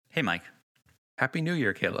Hey, Mike. Happy New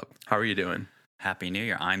Year, Caleb. How are you doing? Happy New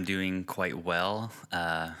Year. I'm doing quite well.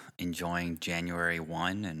 Enjoying January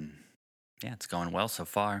 1, and yeah, it's going well so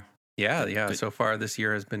far. Yeah, Good, yeah. good. So far this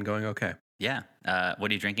year has been going okay. Yeah.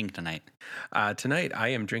 What are you drinking tonight? Tonight I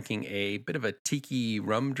am drinking a bit of a tiki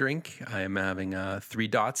rum drink. I am having three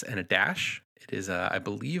dots and a dash. It is, I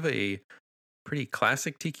believe, a pretty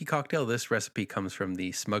classic tiki cocktail. This recipe comes from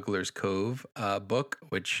the Smuggler's Cove book,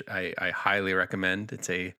 which I highly recommend. It's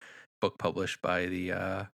a book published by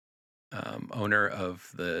the owner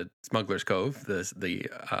of the Smuggler's Cove,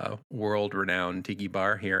 the world-renowned tiki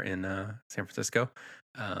bar here in San Francisco.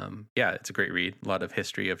 Yeah, it's a great read. A lot of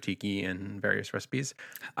history of tiki and various recipes.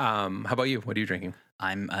 How about you? What are you drinking?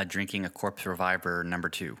 I'm drinking a Corpse Reviver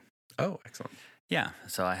 #2. Oh, excellent. Yeah.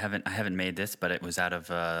 So I haven't made this, but it was out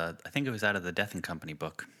of I think it was out of the Death and Company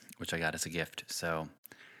book, which I got as a gift. So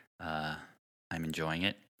I'm enjoying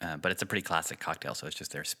it. But it's a pretty classic cocktail, so it's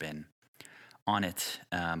just their spin on it.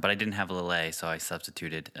 But I didn't have Lillet, so I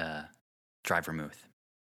substituted dry vermouth.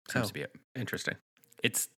 Seems to be it. Interesting.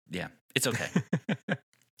 It's okay.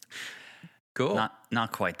 Cool.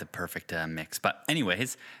 Not quite the perfect mix, but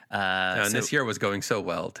anyways. And this year was going so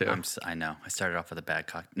well too. I know. I started off with a bad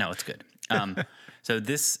cocktail. No, it's good. So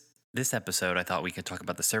this episode, I thought we could talk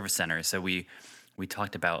about the service centers. So we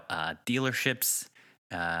talked about dealerships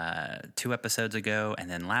 2 episodes ago, and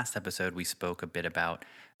then last episode we spoke a bit about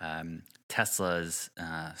Tesla's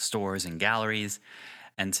stores and galleries.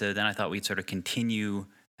 And so then I thought we'd sort of continue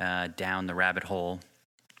down the rabbit hole,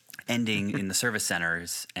 ending in the service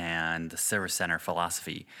centers and the service center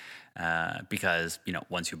philosophy. Because,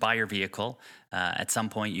 once you buy your vehicle, at some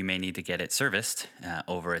point you may need to get it serviced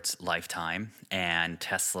over its lifetime. And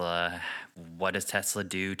what does Tesla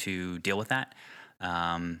do to deal with that?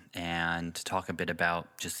 And talk a bit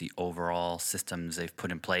about just the overall systems they've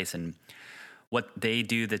put in place and what they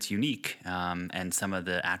do that's unique, and some of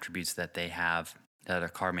the attributes that they have that other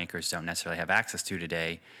car makers don't necessarily have access to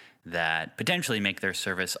today, that potentially make their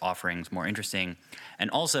service offerings more interesting,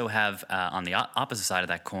 and also have, on the opposite side of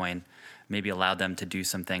that coin, maybe allowed them to do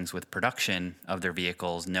some things with production of their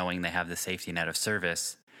vehicles, knowing they have the safety net of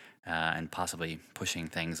service, and possibly pushing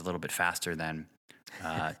things a little bit faster than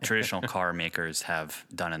traditional car makers have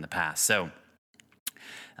done in the past. So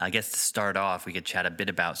I guess to start off, we could chat a bit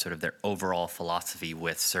about sort of their overall philosophy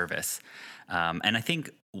with service. And I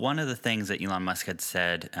think one of the things that Elon Musk had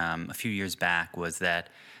said a few years back was that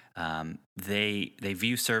they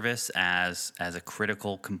view service as a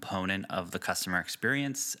critical component of the customer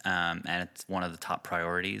experience, and it's one of the top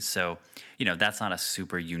priorities. So, that's not a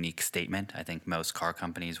super unique statement. I think most car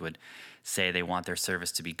companies would say they want their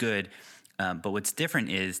service to be good. But what's different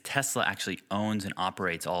is Tesla actually owns and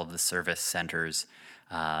operates all of the service centers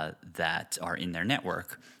that are in their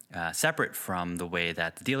network, separate from the way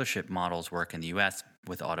that the dealership models work in the U.S.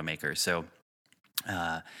 with automakers. So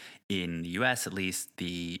in the U.S., at least,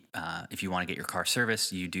 if you want to get your car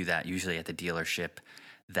serviced, you do that usually at the dealership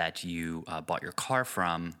that you bought your car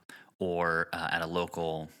from, or at a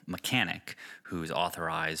local mechanic who's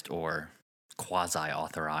authorized or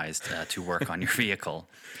quasi-authorized to work on your vehicle.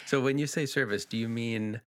 So when you say service, do you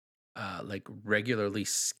mean like regularly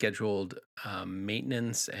scheduled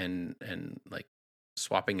maintenance and like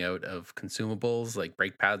swapping out of consumables like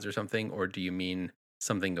brake pads or something? Or do you mean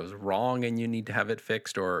something goes wrong and you need to have it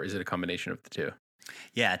fixed? Or is it a combination of the two?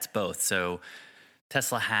 Yeah, it's both. So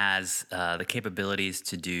Tesla has the capabilities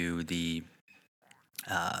to do the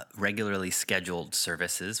regularly scheduled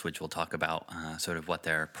services, which we'll talk about sort of what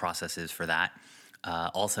their process is for that.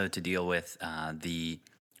 Also to deal with the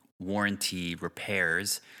warranty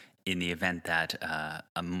repairs in the event that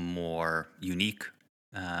a more unique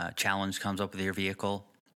challenge comes up with your vehicle,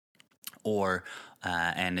 or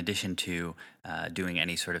in addition to doing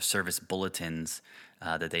any sort of service bulletins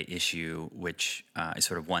that they issue, which is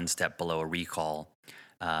sort of one step below a recall,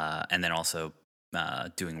 and then also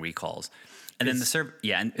doing recalls. And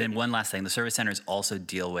then then one last thing, the service centers also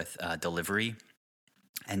deal with delivery.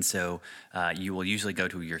 And so you will usually go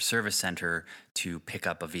to your service center to pick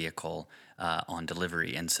up a vehicle on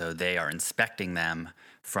delivery. And so they are inspecting them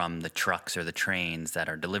from the trucks or the trains that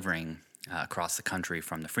are delivering across the country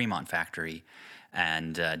from the Fremont factory,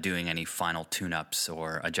 and doing any final tune-ups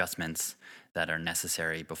or adjustments that are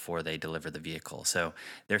necessary before they deliver the vehicle. So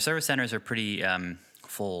their service centers are pretty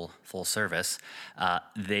full service.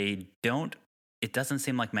 It doesn't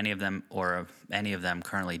seem like many of them or any of them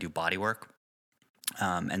currently do body work.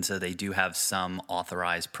 And so they do have some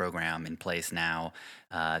authorized program in place now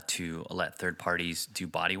to let third parties do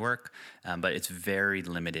body work, but it's very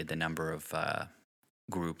limited, the number of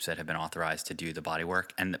groups that have been authorized to do the body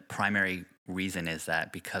work. And the primary reason is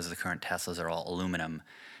that because the current Teslas are all aluminum,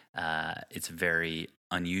 it's very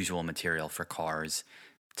unusual material for cars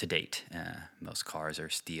to date. Most cars are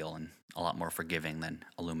steel and a lot more forgiving than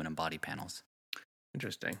aluminum body panels.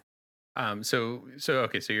 Interesting. Okay.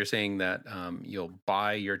 So you're saying that you'll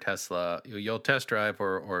buy your Tesla, you'll test drive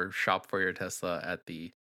or shop for your Tesla at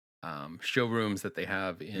the showrooms that they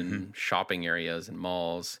have in shopping areas and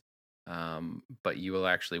malls. But you will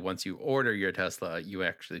actually, once you order your Tesla, you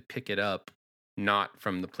actually pick it up not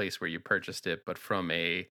from the place where you purchased it, but from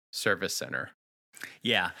a service center.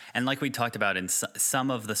 Yeah, and like we talked about, in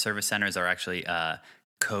some of the service centers are actually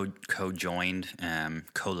co-joined,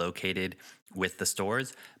 co-located with the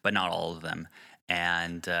stores, but not all of them.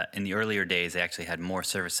 And in the earlier days, they actually had more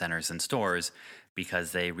service centers than stores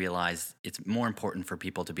because they realized it's more important for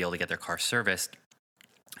people to be able to get their car serviced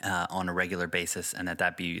on a regular basis, and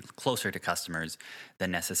that be closer to customers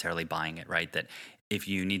than necessarily buying it, right? That if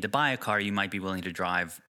you need to buy a car, you might be willing to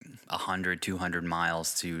drive 100, 200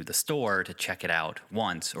 miles to the store to check it out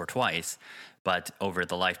once or twice. But over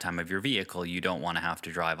the lifetime of your vehicle, you don't want to have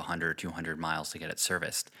to drive 100 or 200 miles to get it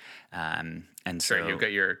serviced. And so you've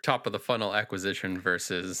got your top of the funnel acquisition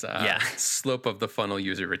versus slope of the funnel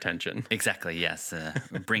user retention. Exactly. Yes,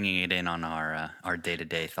 bringing it in on our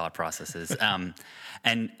day-to-day thought processes.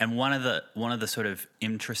 And one of the sort of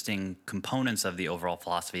interesting components of the overall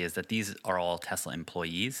philosophy is that these are all Tesla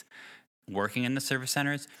employees working in the service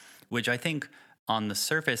centers, which I think on the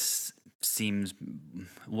surface seems,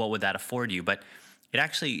 what would that afford you? But it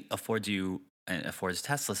actually affords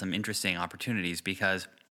Tesla some interesting opportunities because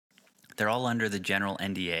they're all under the general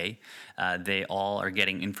NDA. They all are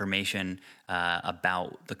getting information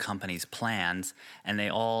about the company's plans, and they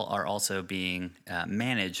all are also being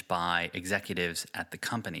managed by executives at the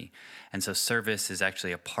company. And so service is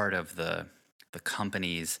actually a part of the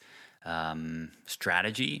company's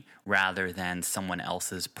strategy rather than someone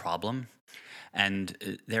else's problem.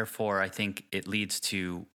 And therefore, I think it leads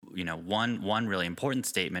to, one really important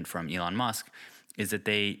statement from Elon Musk is that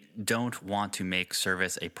they don't want to make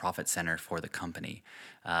service a profit center for the company,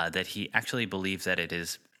 that he actually believes that it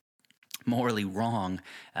is morally wrong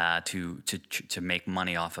to make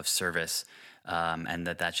money off of service, and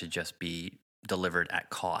that should just be delivered at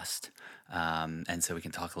cost. And so we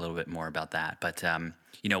can talk a little bit more about that. But,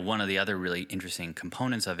 one of the other really interesting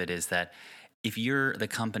components of it is that if you're the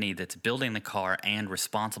company that's building the car and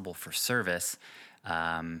responsible for service,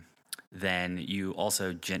 then you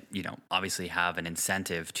also, obviously have an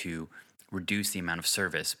incentive to reduce the amount of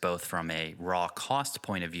service, both from a raw cost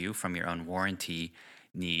point of view, from your own warranty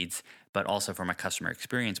needs, but also from a customer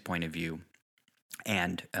experience point of view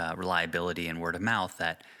and reliability and word of mouth,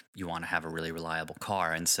 that you want to have a really reliable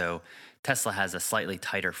car. And so Tesla has a slightly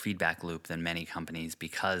tighter feedback loop than many companies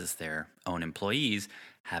because their own employees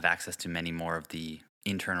have access to many more of the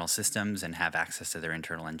internal systems and have access to their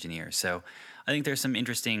internal engineers. So I think there's some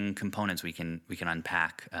interesting components we can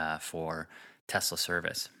unpack for Tesla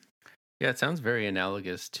service. Yeah, it sounds very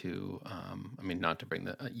analogous to, not to bring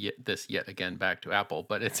this yet again back to Apple,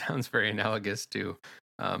 but it sounds very analogous to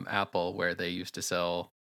Apple, where they used to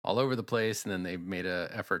sell all over the place, and then they made an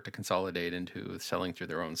effort to consolidate into selling through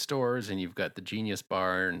their own stores. And you've got the Genius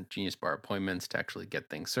Bar and Genius Bar appointments to actually get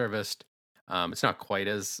things serviced. It's not quite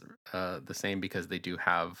as the same because they do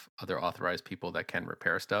have other authorized people that can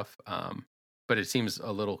repair stuff. But it seems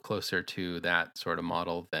a little closer to that sort of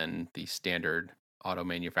model than the standard auto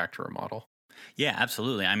manufacturer model. Yeah,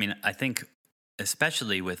 absolutely. I mean, I think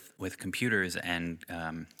especially with computers and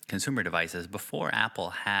consumer devices, before Apple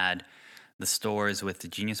had the stores with the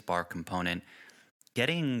Genius Bar component,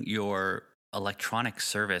 getting your electronic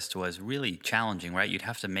serviced was really challenging, right? You'd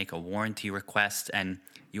have to make a warranty request, and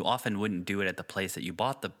you often wouldn't do it at the place that you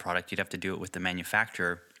bought the product. You'd have to do it with the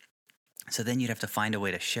manufacturer. So then you'd have to find a way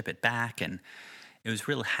to ship it back, and it was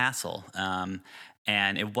real hassle.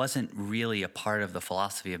 And it wasn't really a part of the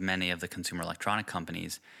philosophy of many of the consumer electronic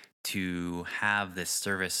companies to have this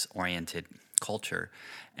service-oriented culture.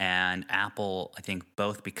 And Apple, I think,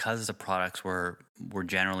 both because the products were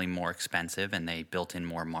generally more expensive and they built in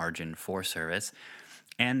more margin for service,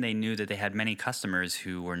 and they knew that they had many customers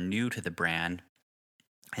who were new to the brand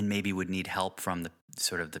and maybe would need help from the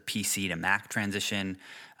sort of the PC to Mac transition,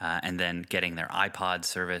 and then getting their iPods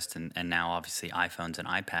serviced, and now obviously iPhones and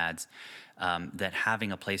iPads, that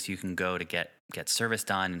having a place you can go to get service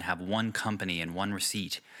done and have one company and one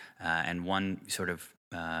receipt and one sort of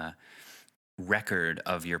record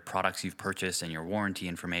of your products you've purchased and your warranty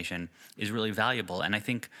information is really valuable. And I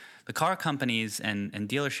think the car companies and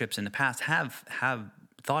dealerships in the past have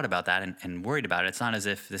thought about that and worried about it. It's not as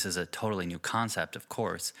if this is a totally new concept, of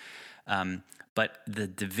course. But the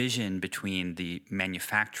division between the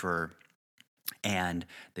manufacturer and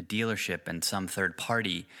the dealership and some third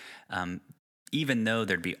party, even though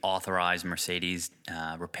there'd be authorized Mercedes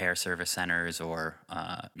repair service centers, or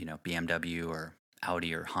BMW or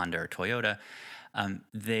Audi or Honda or Toyota,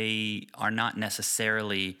 they are not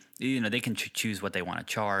necessarily, they can choose what they want to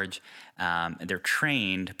charge. They're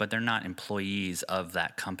trained, but they're not employees of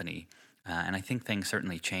that company. And I think things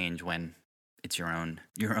certainly change when it's your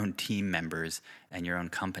own team members and your own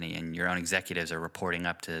company, and your own executives are reporting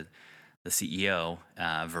up to the CEO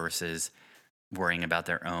versus worrying about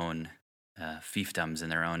their own fiefdoms in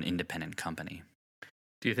their own independent company.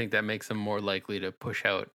 Do you think that makes them more likely to push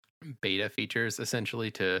out beta features,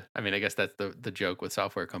 essentially? I guess that's the joke with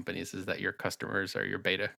software companies, is that your customers are your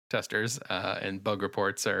beta testers, and bug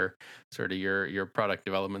reports are sort of your product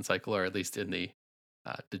development cycle, or at least in the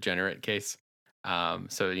degenerate case.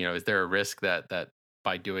 So, is there a risk that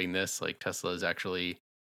by doing this, like, Tesla is actually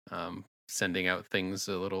sending out things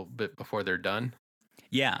a little bit before they're done?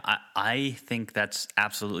 Yeah, I think that's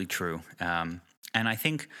absolutely true. And I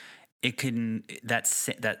think it can,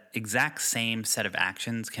 that exact same set of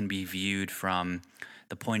actions can be viewed from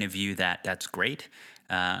the point of view that that's great.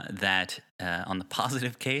 That on the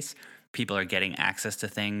positive case, people are getting access to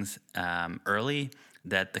things early,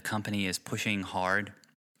 that the company is pushing hard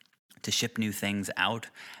to ship new things out,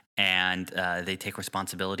 and they take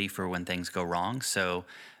responsibility for when things go wrong. So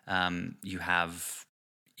you have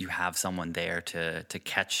someone there to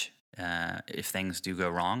catch if things do go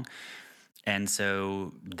wrong. And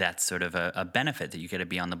so that's sort of a benefit, that you get to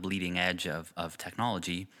be on the bleeding edge of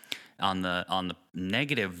technology. On the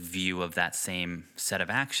negative view of that same set of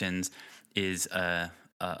actions is a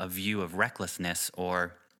view of recklessness,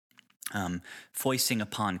 or foisting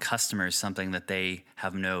upon customers something that they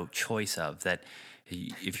have no choice of. That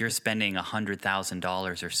if you're spending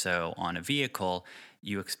 $100,000 or so on a vehicle,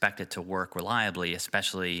 you expect it to work reliably,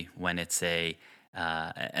 especially when it's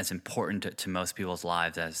as important to most people's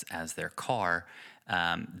lives as their car.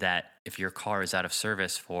 That if your car is out of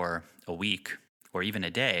service for a week or even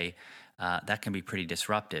a day, that can be pretty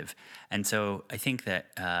disruptive. And so I think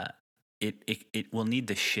that it will need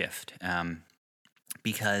to shift,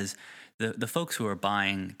 because the folks who are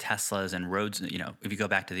buying Teslas and Roads, if you go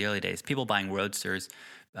back to the early days, people buying Roadsters,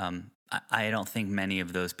 I don't think many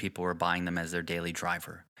of those people were buying them as their daily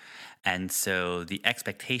driver. And so the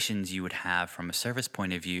expectations you would have from a service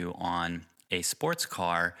point of view on a sports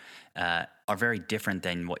car are very different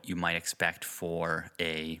than what you might expect for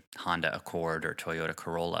a Honda Accord or Toyota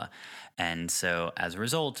Corolla. And so as a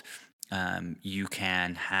result, you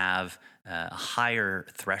can have a higher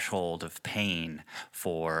threshold of pain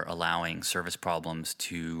for allowing service problems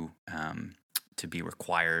to be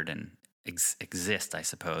required and exist, I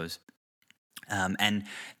suppose. And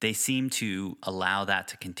they seem to allow that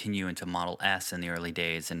to continue into Model S in the early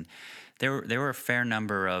days. And there were a fair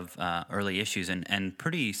number of early issues, and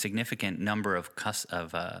pretty significant number of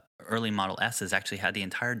early Model S's actually had the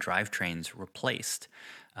entire drivetrains replaced.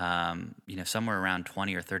 Somewhere around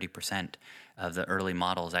 20 or 30% of the early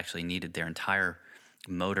models actually needed their entire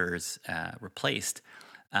motors replaced.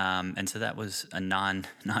 And so that was a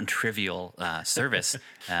non-trivial service.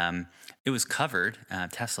 It was covered.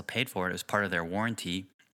 Tesla paid for it. It was part of their warranty,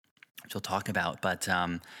 which we'll talk about. But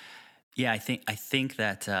I think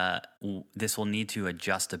that this will need to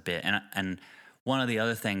adjust a bit. And one of the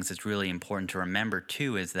other things that's really important to remember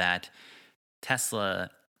too is that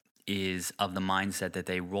Tesla is of the mindset that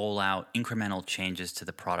they roll out incremental changes to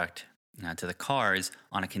the product, to the cars,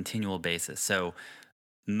 on a continual basis. So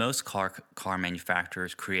most car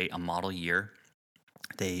manufacturers create a model year.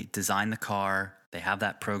 They design the car, they have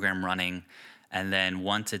that program running, and then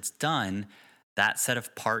once it's done, that set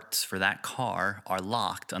of parts for that car are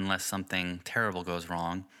locked unless something terrible goes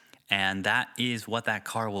wrong. And that is what that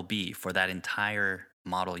car will be for that entire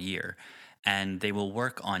model year. And they will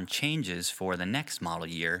work on changes for the next model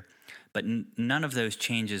year, but none of those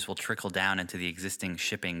changes will trickle down into the existing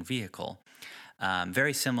shipping vehicle.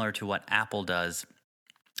 Very similar to what Apple does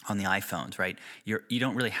on the iPhones, right? You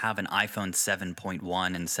don't really have an iPhone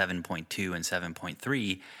 7.1 and 7.2 and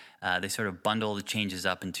 7.3. They sort of bundle the changes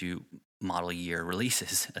up into model year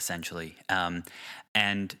releases, essentially.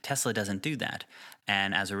 And Tesla doesn't do that.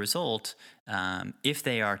 And as a result, if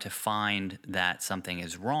they are to find that something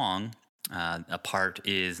is wrong, a part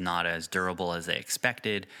is not as durable as they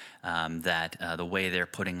expected, that the way they're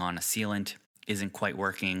putting on a sealant isn't quite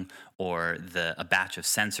working, or a batch of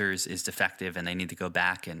sensors is defective and they need to go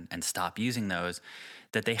back and stop using those,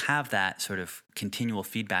 that they have that sort of continual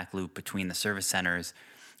feedback loop between the service centers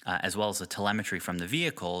as well as the telemetry from the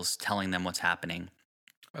vehicles telling them what's happening,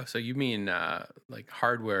 Oh, so you mean like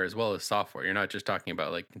hardware as well as software? You're not just talking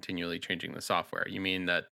about like continually changing the software. You mean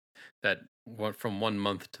that from 1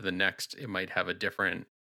 month to the next, it might have a different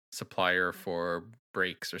supplier for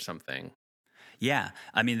brakes or something. Yeah,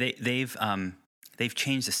 I mean they've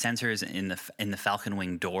changed the sensors in the Falcon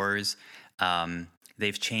Wing doors.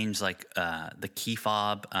 They've changed like the key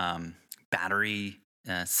fob battery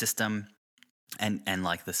system and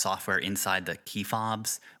like the software inside the key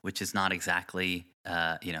fobs, which is not exactly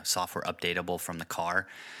software updatable from the car.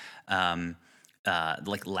 Um,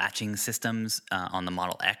 like latching systems on the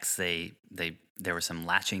Model X, there were some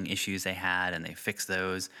latching issues they had, and they fixed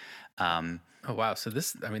those. Um, Oh wow! So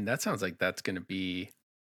this, I mean, that sounds like that's going to be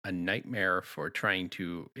a nightmare for trying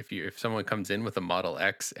to if someone comes in with a Model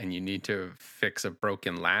X and you need to fix a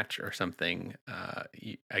broken latch or something.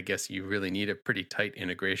 I guess you really need a pretty tight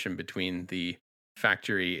integration between the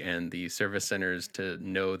factory and the service centers to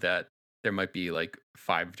know that there might be like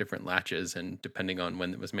 5 different latches, and depending on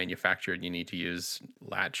when it was manufactured, you need to use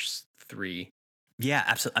latch 3. Yeah,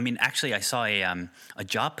 absolutely. I mean, actually, I saw a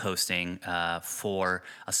job posting for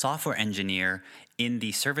a software engineer in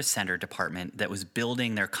the service center department that was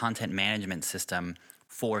building their content management system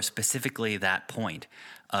for specifically that point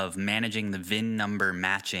of managing the VIN number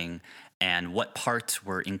matching and what parts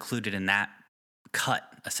were included in that cut,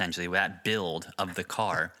 essentially, that build of the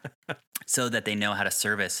car, so that they know how to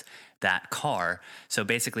service that car. So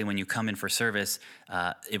basically, when you come in for service,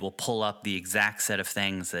 it will pull up the exact set of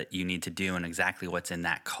things that you need to do and exactly what's in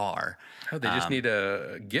that car. Oh, they just need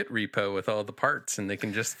a Git repo with all the parts, and they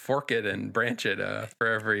can just fork it and branch it for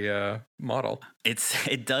every model.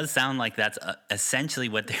 It does sound like that's essentially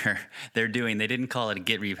what they're doing. They didn't call it a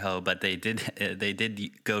Git repo, but they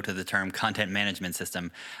did go to the term content management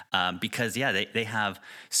system because they have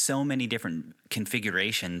so many different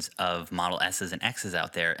configurations of Model S's and X's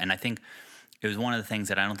out there, and I think it was one of the things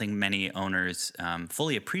that I don't think many owners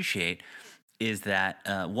fully appreciate is that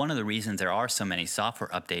one of the reasons there are so many software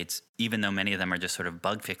updates, even though many of them are just sort of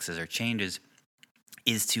bug fixes or changes,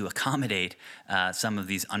 is to accommodate some of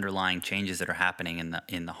these underlying changes that are happening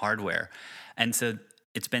in the hardware. And so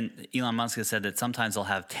Elon Musk has said that sometimes they'll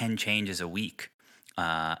have 10 changes a week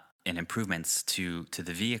in improvements to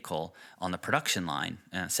the vehicle on the production line,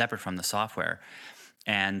 separate from the software.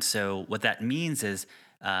 And so what that means is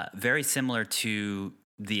very similar to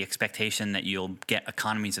the expectation that you'll get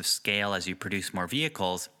economies of scale as you produce more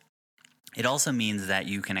vehicles. It also means that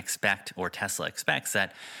you can expect, or Tesla expects,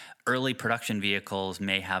 that early production vehicles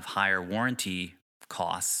may have higher warranty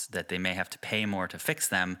costs, that they may have to pay more to fix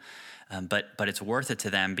them, but it's worth it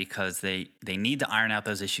to them because they need to iron out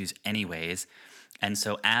those issues anyways. And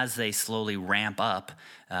so as they slowly ramp up,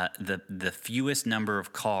 the fewest number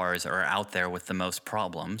of cars are out there with the most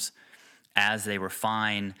problems. As they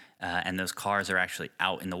refine and those cars are actually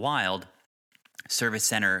out in the wild, service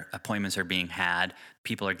center appointments are being had,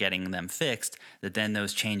 people are getting them fixed, that then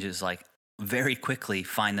those changes like very quickly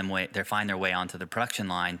find their way onto the production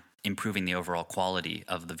line, improving the overall quality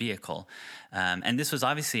of the vehicle. And this was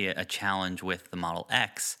obviously a challenge with the Model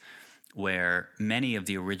X, where many of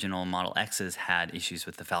the original Model X's had issues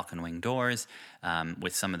with the Falcon Wing doors,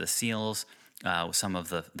 with some of the seals, with some of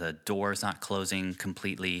the doors not closing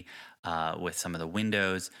completely, with some of the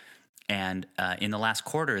windows. And in the last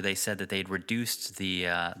quarter, they said that they'd reduced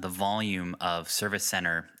the volume of service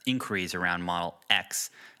center inquiries around Model X,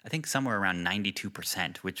 I think somewhere around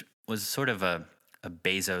 92%, which was sort of a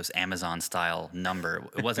Bezos Amazon style number.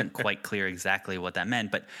 It wasn't quite clear exactly what that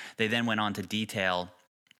meant, but they then went on to detail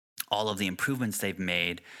all of the improvements they've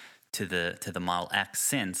made to the Model X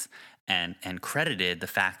since, and credited the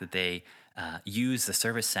fact that they use the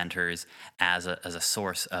service centers as a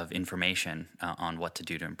source of information on what to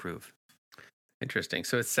do to improve. Interesting.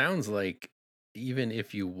 So it sounds like even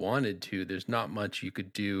if you wanted to, there's not much you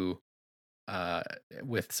could do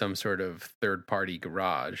with some sort of third-party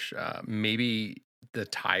garage. Maybe the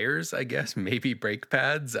tires, I guess. Maybe brake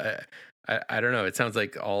pads. I don't know. It sounds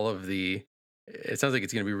like it sounds like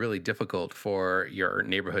it's going to be really difficult for your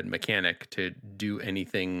neighborhood mechanic to do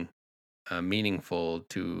anything meaningful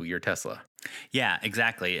to your Tesla. Yeah,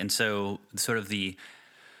 exactly. And so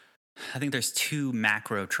I think there's two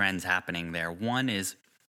macro trends happening there. One is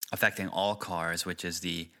affecting all cars, which is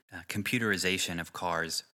the computerization of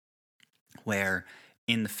cars, where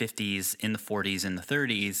in the 50s, in the 40s, in the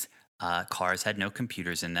 30s, cars had no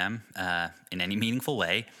computers in them in any meaningful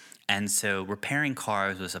way. And so repairing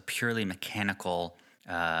cars was a purely mechanical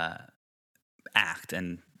act,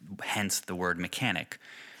 and hence the word mechanic.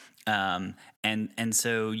 And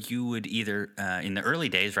so you would either, in the early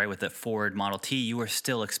days, right, with the Ford Model T, you were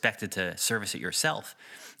still expected to service it yourself.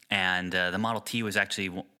 And the Model T was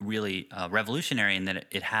actually really revolutionary in that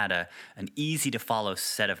it had an easy to follow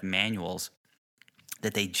set of manuals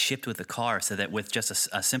that they shipped with the car, so that with just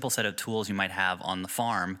a simple set of tools you might have on the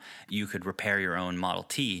farm, you could repair your own Model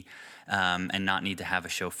T and not need to have a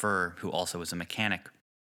chauffeur who also was a mechanic.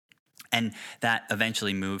 And that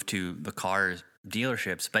eventually moved to the car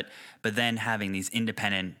dealerships, but then having these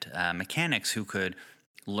independent mechanics who could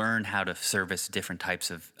learn how to service different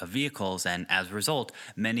types of vehicles, and as a result,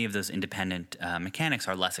 many of those independent mechanics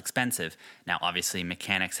are less expensive. Now, obviously,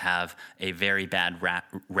 mechanics have a very bad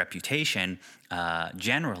reputation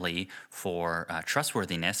generally for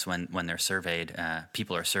trustworthiness when they're surveyed.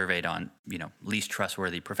 People are surveyed on least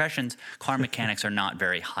trustworthy professions. Car mechanics are not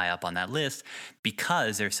very high up on that list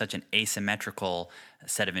because there's such an asymmetrical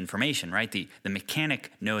set of information, right? The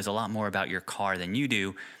mechanic knows a lot more about your car than you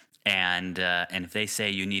do. And if they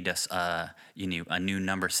say you need a new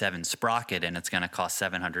number 7 sprocket and it's going to cost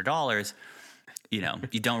 $700,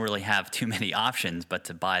 you don't really have too many options but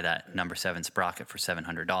to buy that number 7 sprocket for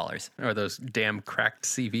 $700. Or those damn cracked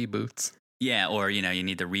CV boots. Yeah, or you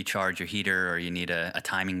need to recharge your heater, or you need a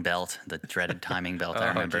timing belt, the dreaded timing belt. I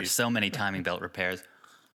remember so many timing belt repairs.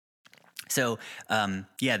 So,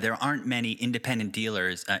 there aren't many independent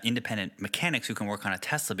dealers, independent mechanics who can work on a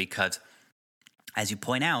Tesla because, as you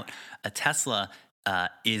point out, a Tesla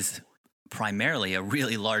is primarily a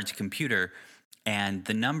really large computer, and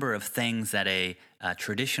the number of things that a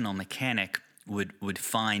traditional mechanic would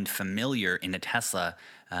find familiar in a Tesla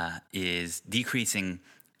is decreasing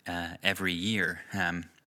every year.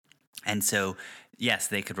 And so, yes,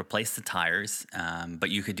 they could replace the tires, but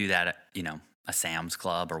you could do that at a Sam's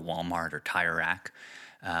Club or Walmart or Tire Rack.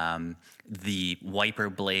 The wiper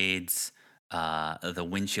blades, the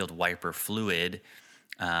windshield wiper fluid,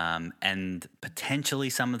 and potentially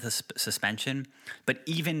some of the suspension. But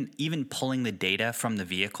even pulling the data from the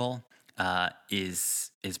vehicle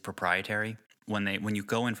is proprietary. When you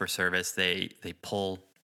go in for service, they pull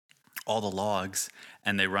all the logs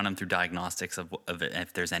and they run them through diagnostics of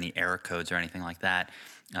if there's any error codes or anything like that.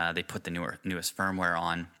 They put the newest firmware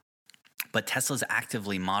on. But Tesla's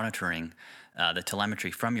actively monitoring the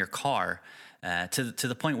telemetry from your car to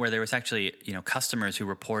the point where there was actually customers who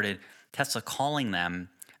reported Tesla calling them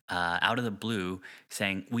out of the blue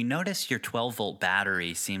saying, "We noticed your 12-volt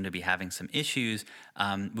battery seemed to be having some issues.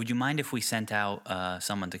 Would you mind if we sent out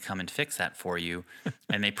someone to come and fix that for you?"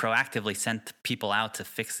 And they proactively sent people out to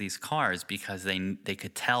fix these cars because they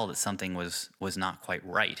could tell that something was not quite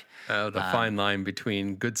right. The fine line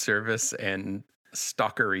between good service and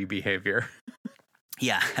stalkery behavior.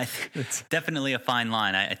 Yeah, it's definitely a fine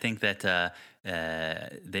line. I think that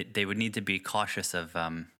they would need to be cautious of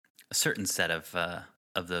a certain set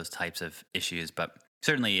of those types of issues. But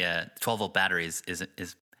certainly, 12-volt batteries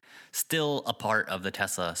is still a part of the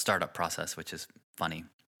Tesla startup process, which is funny.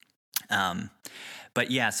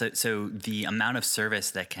 But yeah, so the amount of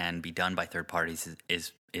service that can be done by third parties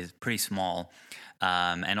is pretty small,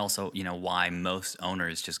 and also why most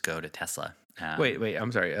owners just go to Tesla. Wait,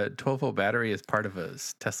 I'm sorry. A 12-volt battery is part of a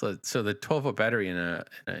Tesla. So the 12-volt battery in an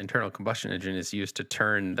internal combustion engine is used to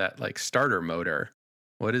turn that starter motor.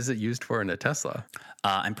 What is it used for in a Tesla?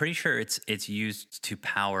 I'm pretty sure it's used to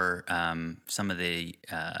power some of the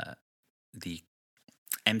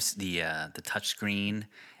touchscreen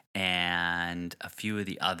and a few of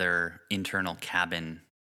the other internal cabin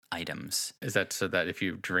items. Is that so that if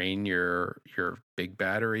you drain your big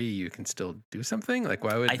battery, you can still do something?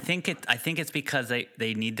 Why would I think it's because they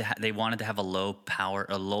need to they wanted to have a low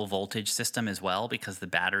voltage system as well, because the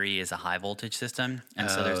battery is a high voltage system,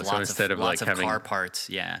 and so there's lots of car parts.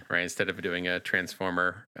 Yeah, right. Instead of doing a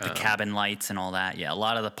transformer, the cabin lights and all that. Yeah, a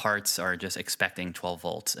lot of the parts are just expecting 12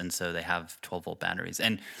 volts, and so they have 12-volt batteries,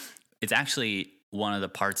 and it's actually one of the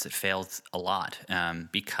parts that fails a lot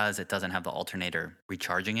because it doesn't have the alternator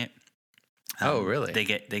recharging it. Oh, really? They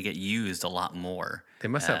get used a lot more. They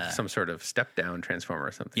must have some sort of step-down transformer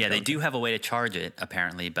or something. Yeah, they do have a way to charge it,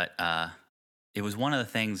 apparently, but it was one of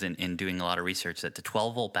the things in doing a lot of research that the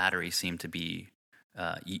 12-volt batteries seem to be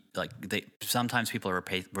sometimes people are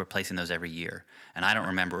replacing those every year, and I don't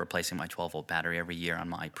remember replacing my 12-volt battery every year on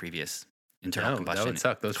my previous internal combustion. That would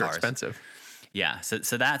suck. Those cars. are expensive. Yeah, so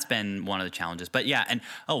that's been one of the challenges. But yeah, and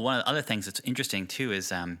one of the other things that's interesting too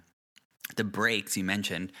is the brakes you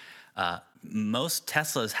mentioned. Most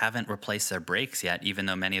Teslas haven't replaced their brakes yet, even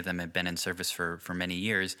though many of them have been in service for many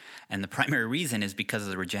years. And the primary reason is because of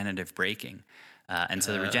the regenerative braking. And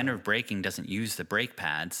so the regenerative braking doesn't use the brake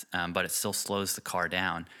pads, but it still slows the car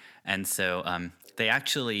down. And so they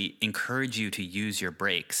actually encourage you to use your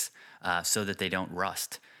brakes so that they don't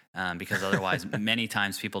rust. because otherwise, many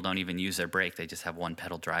times people don't even use their brake; they just have one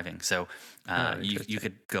pedal driving. So you Interesting.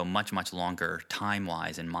 could go much longer time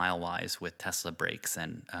wise and mile wise with Tesla brakes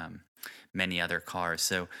than many other cars.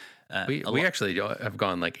 So We actually have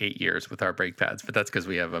gone like 8 years with our brake pads, but that's because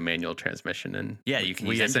we have a manual transmission and yeah, you can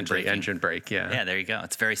use we engine essentially braking. engine brake. Yeah. Yeah, there you go.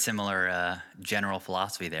 It's very similar general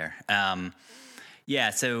philosophy there.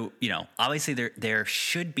 Yeah, so obviously there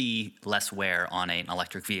should be less wear on an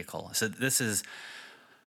electric vehicle. So this is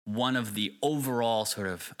one of the overall sort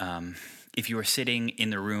of if you were sitting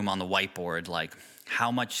in the room on the whiteboard, like how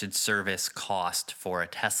much should service cost for a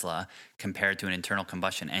Tesla compared to an internal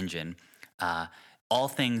combustion engine? Uh, all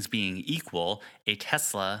things being equal, a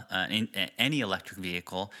Tesla, any electric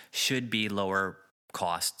vehicle, should be lower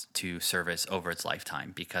cost to service over its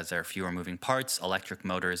lifetime because there are fewer moving parts. Electric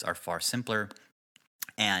motors are far simpler.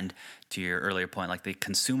 And to your earlier point, like the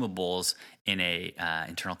consumables in a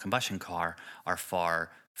internal combustion car are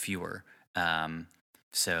far fewer.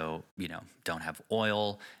 So don't have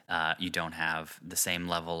oil. You don't have the same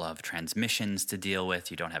level of transmissions to deal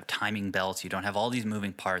with. You don't have timing belts. You don't have all these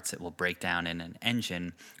moving parts that will break down in an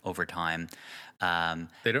engine over time.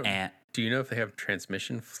 They don't. And Do you know if they have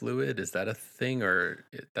transmission fluid? Is that a thing, or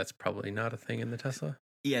that's probably not a thing in the Tesla?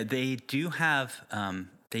 yeah, they do have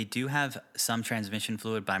some transmission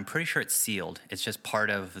fluid, but I'm pretty sure it's sealed. It's just part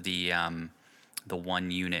of the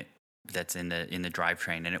one unit that's in the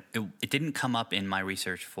drivetrain, and it didn't come up in my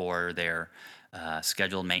research for their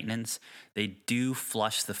scheduled maintenance. They do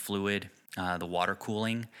flush the fluid, the water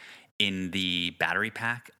cooling, in the battery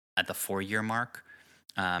pack at the 4-year mark,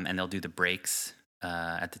 and they'll do the brakes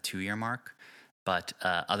at the 2-year mark. But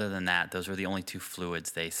other than that, those were the only two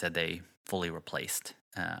fluids they said they fully replaced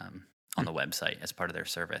on the website as part of their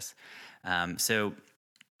service. So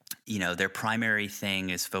their primary thing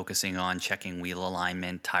is focusing on checking wheel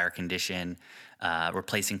alignment, tire condition,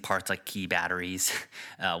 replacing parts like key batteries,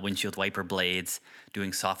 windshield wiper blades,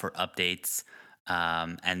 doing software updates.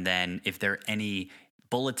 And then if there are any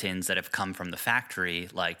bulletins that have come from the factory,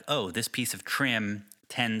 like, oh, this piece of trim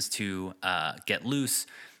tends to get loose,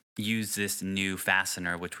 use this new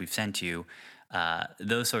fastener, which we've sent you.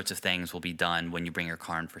 Those sorts of things will be done when you bring your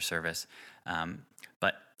car in for service.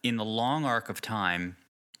 But in the long arc of time,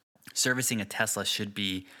 servicing a Tesla should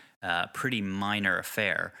be a pretty minor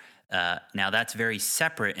affair. Now, that's very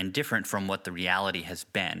separate and different from what the reality has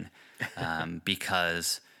been,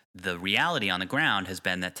 because the reality on the ground has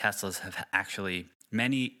been that Teslas have actually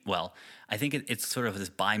I think it's sort of this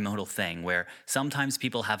bimodal thing where sometimes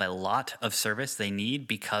people have a lot of service they need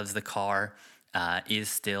because the car is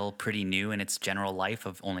still pretty new in its general life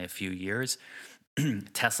of only a few years.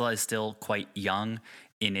 Tesla is still quite young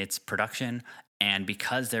in its production, and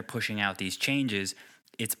because they're pushing out these changes,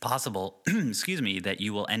 it's possible, excuse me, that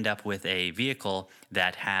you will end up with a vehicle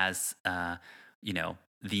that has,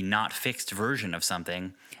 the not fixed version of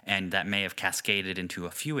something, and that may have cascaded into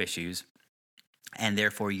a few issues, and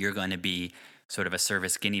therefore you're going to be sort of a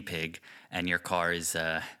service guinea pig, and your car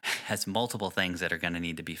has multiple things that are going to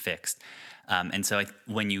need to be fixed. And so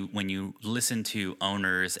when you listen to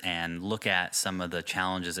owners and look at some of the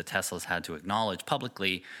challenges that Tesla's had to acknowledge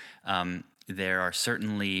publicly, there are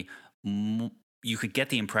certainly you could get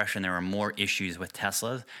the impression there are more issues with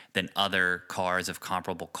Tesla than other cars of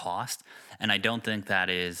comparable cost, and I don't think that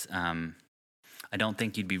is. I don't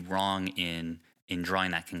think you'd be wrong in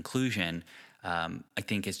drawing that conclusion. I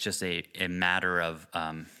think it's just a matter of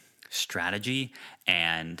strategy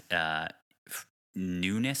and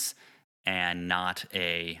newness, and not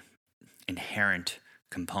a inherent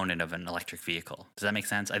component of an electric vehicle. Does that make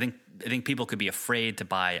sense? I think people could be afraid to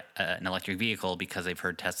buy an electric vehicle because they've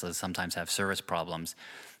heard Teslas sometimes have service problems,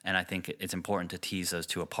 and I think it's important to tease those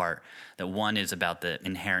two apart. That one is about the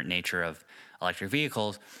inherent nature of electric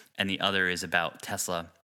vehicles, and the other is about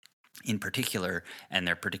Tesla in particular and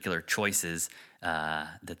their particular choices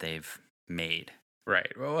that they've made.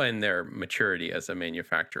 Right. Well, and their maturity as a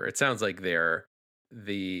manufacturer. It sounds like their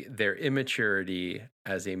immaturity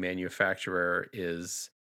as a manufacturer is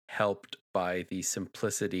helped by the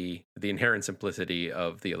inherent simplicity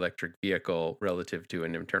of the electric vehicle relative to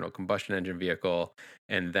an internal combustion engine vehicle,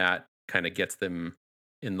 and that kind of gets them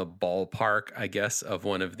in the ballpark, I guess, of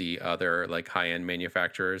one of the other like high-end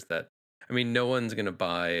manufacturers that, I mean, no one's going to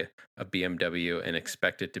buy a BMW and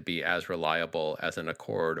expect it to be as reliable as an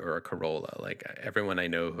Accord or a Corolla. Like everyone I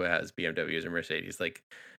know who has BMWs or Mercedes, like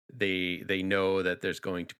they know that there's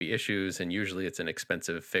going to be issues, and usually it's an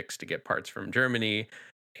expensive fix to get parts from Germany,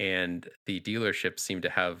 and the dealerships seem to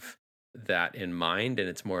have that in mind, and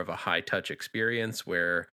it's more of a high touch experience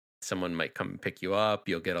where someone might come and pick you up.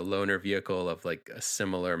 You'll get a loaner vehicle of like a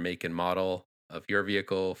similar make and model of your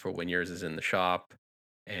vehicle for when yours is in the shop.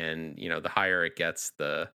 And, the higher it gets,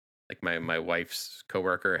 like my wife's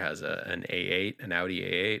coworker has an A8, an Audi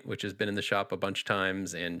A8, which has been in the shop a bunch of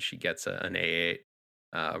times, and she gets an A8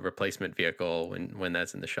 replacement vehicle when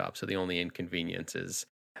that's in the shop. So the only inconvenience is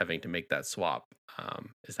having to make that swap.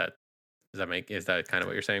 Is that kind of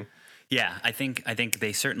what you're saying? Yeah, I think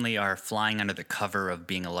they certainly are flying under the cover of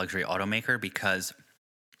being a luxury automaker, because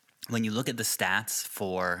when you look at the stats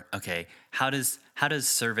for, okay, how does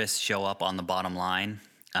service show up on the bottom line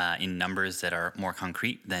in numbers that are more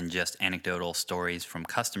concrete than just anecdotal stories from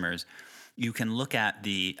customers, you can look at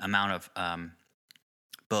the amount of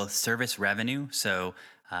both service revenue, so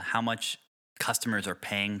how much customers are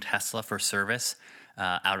paying Tesla for service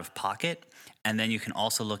out of pocket, and then you can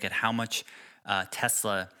also look at how much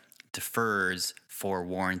Tesla defers for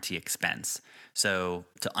warranty expense. So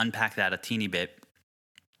to unpack that a teeny bit,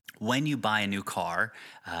 when you buy a new car,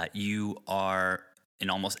 in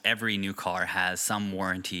almost every new car has some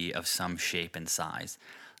warranty of some shape and size.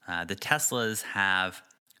 The Teslas have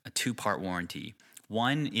a two-part warranty.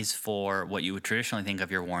 One is for what you would traditionally think of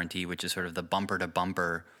your warranty, which is sort of the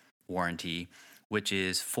bumper-to-bumper warranty, which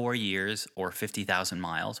is 4 years or 50,000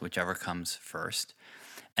 miles, whichever comes first.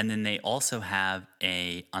 And then they also have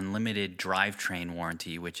a unlimited drivetrain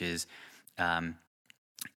warranty, which is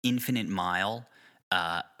infinite mile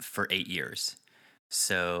for 8 years.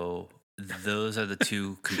 So those are the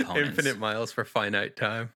two components. Infinite miles for finite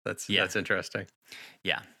time. That's interesting.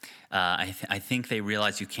 Yeah. I think they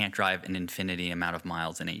realize you can't drive an infinity amount of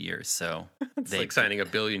miles in 8 years. So it's like signing a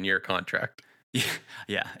billion-year contract.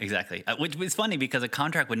 Yeah, exactly. Which is funny because a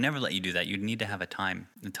contract would never let you do that. You'd need to have a time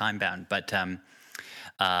bound. But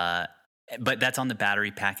that's on the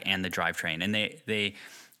battery pack and the drivetrain. And they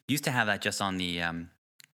used to have that just on the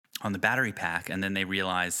battery pack, and then they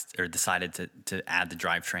realized or decided to add the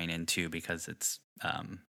drivetrain in too, because it's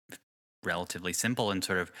relatively simple and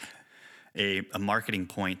sort of a marketing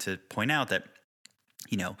point to point out that,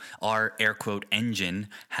 our air quote engine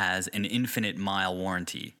has an infinite mile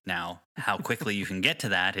warranty. Now, how quickly you can get to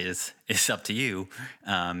that is up to you.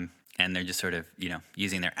 And they're just sort of,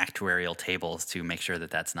 using their actuarial tables to make sure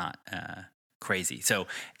that that's not crazy. So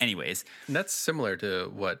anyways. And that's similar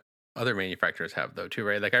to what other manufacturers have though too,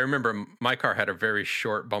 right? Like I remember my car had a very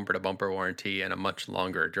short bumper to bumper warranty and a much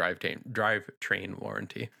longer drivetrain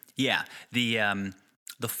warranty. Yeah.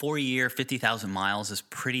 The 4-year, 50,000 miles is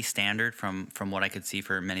pretty standard from what I could see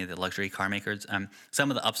for many of the luxury car makers.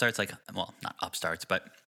 Some of the upstarts, not upstarts, but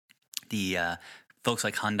the folks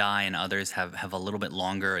like Hyundai and others have a little bit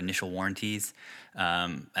longer initial warranties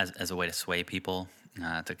as a way to sway people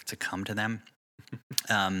to come to them.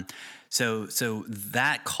 So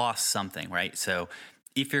that costs something, right? So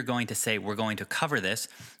if you're going to say we're going to cover this,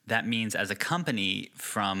 that means as a company,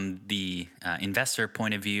 from the investor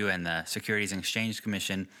point of view and the Securities and Exchange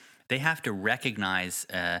Commission, they have to recognize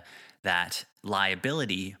that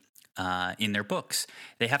liability in their books.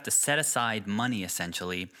 They have to set aside money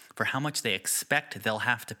essentially for how much they expect they'll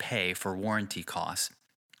have to pay for warranty costs.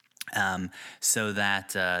 So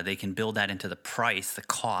that they can build that into the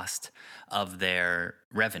cost of their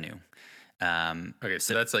revenue. Okay,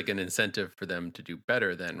 so that's like an incentive for them to do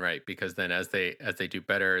better then, right? Because then as they do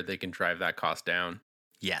better, they can drive that cost down.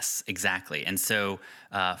 Yes, exactly. And so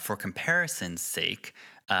for comparison's sake,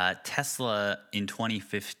 Tesla in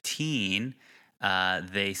 2015,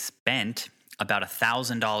 they spent about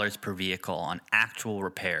 $1,000 per vehicle on actual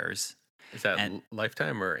repairs. Is that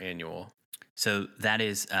lifetime or annual? So that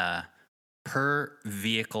is per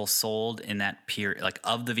vehicle sold in that period, like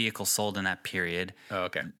of the vehicles sold in that period. Oh,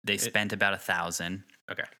 okay. They spent about $1,000.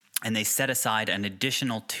 Okay. And they set aside an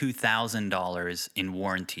additional $2,000 in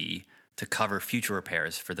warranty to cover future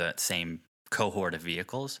repairs for the same cohort of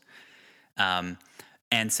vehicles. And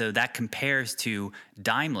so that compares to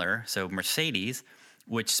Daimler, so Mercedes,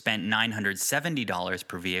 which spent $970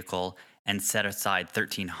 per vehicle and set aside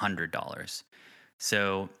 $1,300.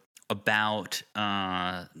 So about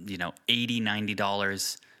 $80,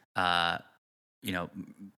 $90.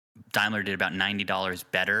 Daimler did about $90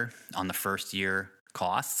 better on the first year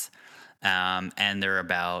costs, and they're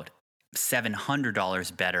about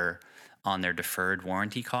 $700 better on their deferred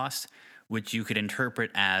warranty costs, which you could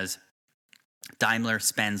interpret as Daimler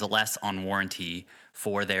spends less on warranty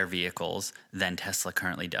for their vehicles than Tesla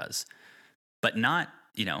currently does, but not,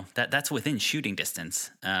 that's within shooting distance.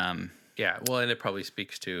 Yeah, well, and it probably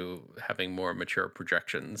speaks to having more mature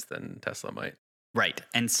projections than Tesla might. Right,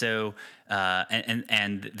 and so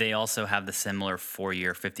and they also have the similar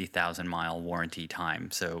 4-year, 50,000 mile warranty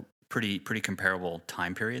time. So pretty comparable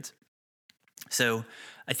time periods. So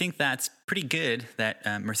I think that's pretty good that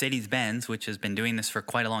Mercedes-Benz, which has been doing this for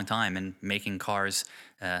quite a long time and making cars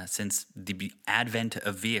since the advent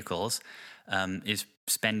of vehicles, is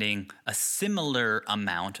spending a similar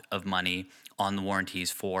amount of money on the warranties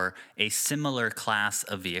for a similar class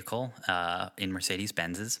of vehicle in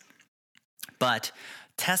Mercedes-Benz's. But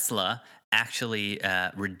Tesla actually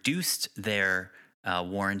reduced their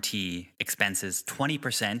warranty expenses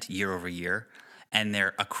 20% year over year and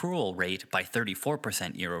their accrual rate by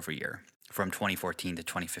 34% year over year from 2014 to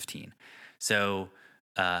 2015. So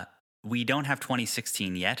we don't have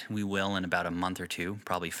 2016 yet. We will in about a month or two,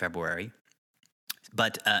 probably February.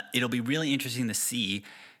 But it'll be really interesting to see,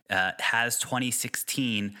 has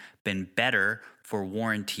 2016 been better for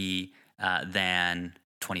warranty than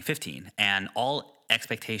 2015? And all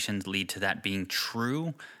expectations lead to that being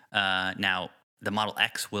true. Now, the Model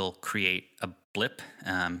X will create a blip.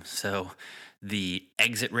 So the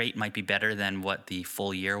exit rate might be better than what the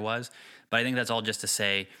full year was. But I think that's all just to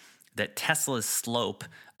say that Tesla's slope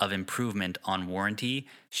of improvement on warranty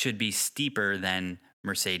should be steeper than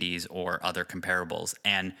Mercedes or other comparables.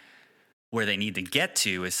 And where they need to get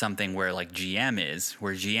to is something where like GM is,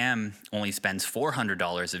 where GM only spends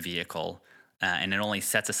 $400 a vehicle and it only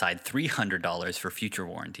sets aside $300 for future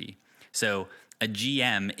warranty. So a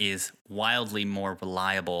GM is wildly more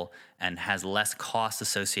reliable and has less costs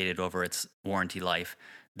associated over its warranty life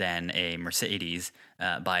than a Mercedes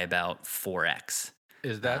by about 4x.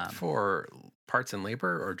 Is that for parts and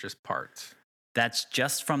labor or just parts? That's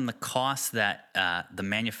just from the cost that the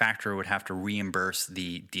manufacturer would have to reimburse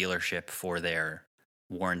the dealership for their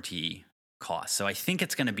warranty costs. So I think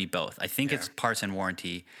it's going to be both. I think it's parts and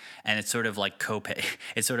warranty, and it's sort of like copay.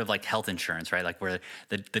 It's sort of like health insurance, right? Like where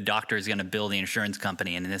the doctor is going to bill the insurance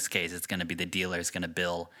company, and in this case, it's going to be the dealer is going to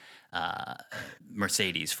bill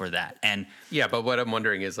Mercedes for that. And yeah, but what I'm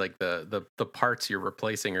wondering is like the parts you're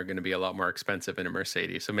replacing are going to be a lot more expensive in a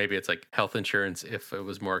Mercedes. So maybe it's like health insurance if it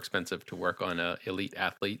was more expensive to work on a elite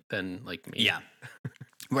athlete than like me. Yeah.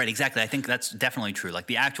 Right, exactly. I think that's definitely true. Like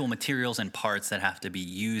the actual materials and parts that have to be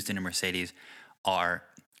used in a Mercedes are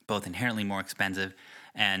both inherently more expensive,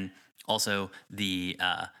 and also the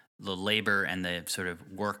labor and the sort of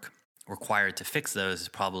work required to fix those is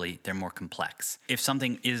probably they're more complex. If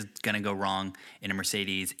something is going to go wrong in a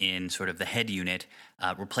Mercedes in sort of the head unit,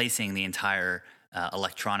 replacing the entire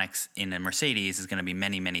electronics in a Mercedes is going to be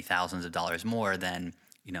many, many thousands of dollars more than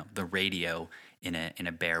the radio in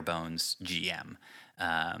a bare bones GM.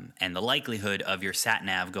 And the likelihood of your sat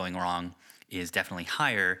nav going wrong is definitely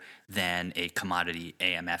higher than a commodity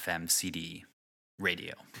AM/FM CD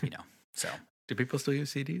radio. So do people still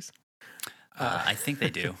use CDs? I think they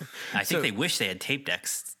do. I think they wish they had tape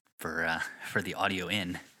decks for the audio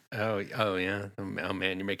in. Oh yeah. Oh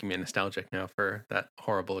man, you're making me nostalgic now for that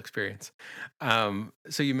horrible experience.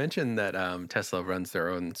 So you mentioned that Tesla runs their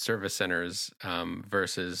own service centers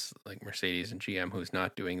versus like Mercedes and GM, who's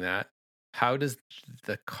not doing that. How does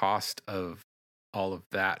the cost of all of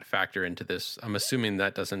that factor into this? I'm assuming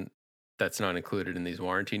that's not included in these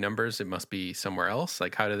warranty numbers. It must be somewhere else.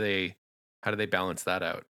 Like how do they balance that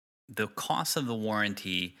out? The cost of the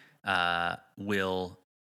warranty will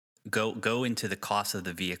go into the cost of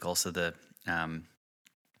the vehicle. So the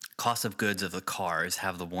cost of goods of the cars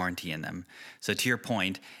have the warranty in them. So to your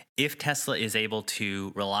point, if Tesla is able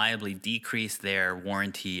to reliably decrease their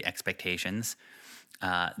warranty expectations,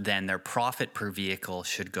 then their profit per vehicle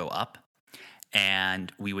should go up.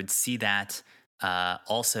 And we would see that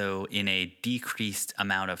also in a decreased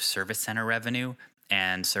amount of service center revenue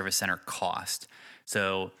and service center cost.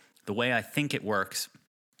 So the way I think it works,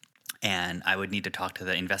 and I would need to talk to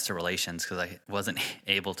the investor relations because I wasn't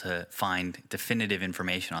able to find definitive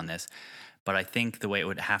information on this, but I think the way it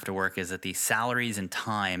would have to work is that the salaries and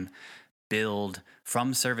time billed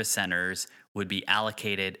from service centers would be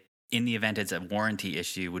allocated in the event it's a warranty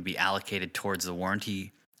issue, would be allocated towards the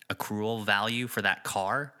warranty accrual value for that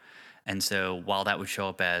car. And so while that would show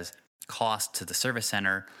up as cost to the service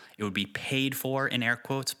center, it would be paid for, in air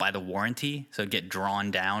quotes, by the warranty. So it'd get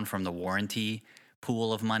drawn down from the warranty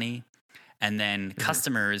pool of money. And then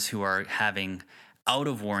customers who are having out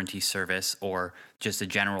of warranty service or just a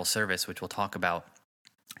general service, which we'll talk about,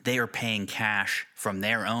 they are paying cash from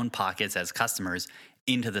their own pockets as customers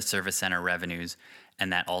into the service center revenues.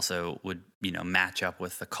 And that also would, match up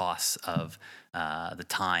with the costs of the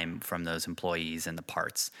time from those employees and the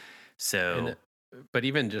parts. So, but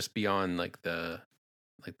even just beyond like the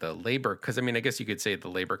labor, because I guess you could say the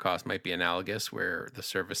labor cost might be analogous, where the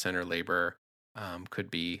service center labor could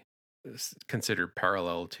be considered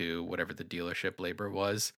parallel to whatever the dealership labor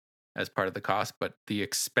was as part of the cost. But the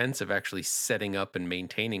expense of actually setting up and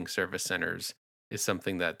maintaining service centers is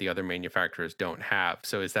something that the other manufacturers don't have.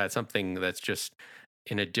 So is that something that's just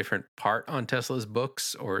in a different part on Tesla's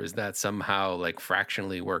books, or is that somehow like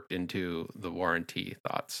fractionally worked into the warranty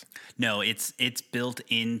thoughts? No, it's built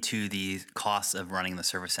into the costs of running the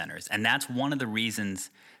service centers, and that's one of the reasons.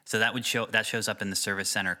 So that shows up in the service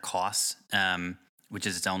center costs, which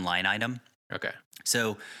is its own line item. Okay.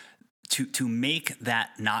 So to make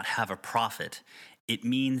that not have a profit, it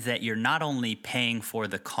means that you're not only paying for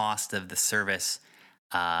the cost of the service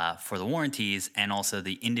for the warranties and also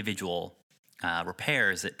the individual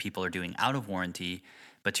repairs that people are doing out of warranty,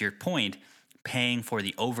 but to your point, paying for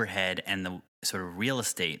the overhead and the sort of real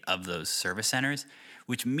estate of those service centers,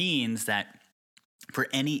 which means that for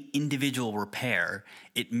any individual repair,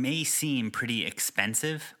 it may seem pretty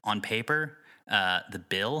expensive on paper, the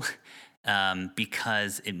bill,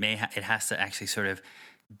 because it has to actually sort of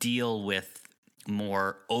deal with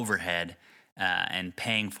more overhead and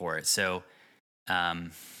paying for it. So, how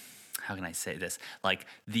can I say this? Like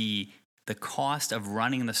the cost of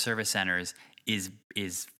running the service centers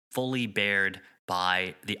is fully bared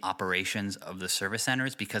by the operations of the service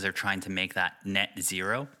centers because they're trying to make that net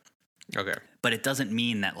zero. Okay. But it doesn't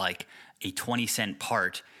mean that like a 20-cent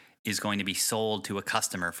part is going to be sold to a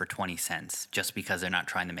customer for 20 cents just because they're not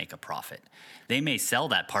trying to make a profit. They may sell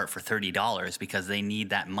that part for $30 because they need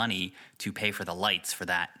that money to pay for the lights for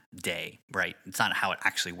that day, right? It's not how it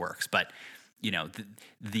actually works, but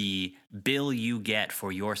the bill you get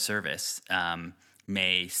for your service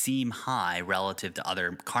may seem high relative to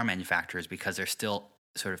other car manufacturers because they're still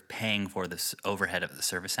sort of paying for this overhead of the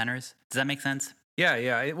service centers. Does that make sense?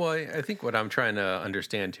 Yeah. Well, I think what I'm trying to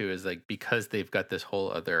understand too is like because they've got this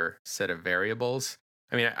whole other set of variables.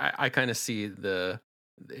 I mean, I kind of see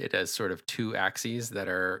it as sort of two axes that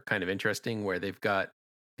are kind of interesting, where they've got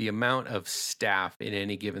the amount of staff in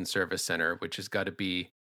any given service center, which has got to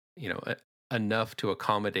be, enough to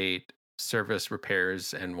accommodate service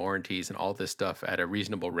repairs and warranties and all this stuff at a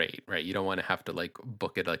reasonable rate, right? You don't want to have to like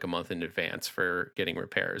book it like a month in advance for getting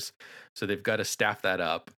repairs. So they've got to staff that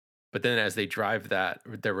up. But then as they drive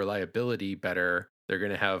their reliability better, they're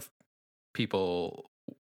going to have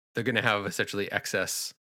essentially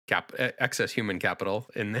excess human capital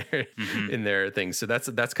in their in their things. So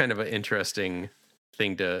that's kind of an interesting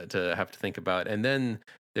thing to have to think about. And then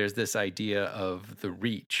there's this idea of the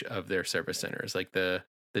reach of their service centers. Like the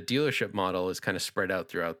dealership model is kind of spread out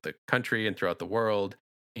throughout the country and throughout the world,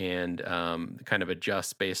 and kind of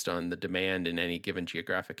adjusts based on the demand in any given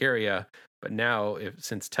geographic area. But now,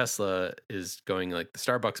 since Tesla is going like the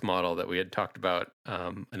Starbucks model that we had talked about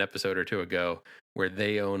an episode or two ago, where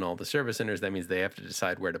they own all the service centers, that means they have to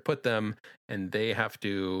decide where to put them, and they have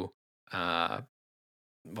to,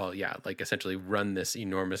 essentially run this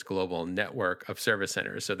enormous global network of service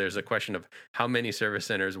centers. So there's a question of how many service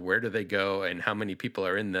centers, where do they go, and how many people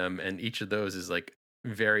are in them, and each of those is like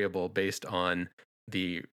variable based on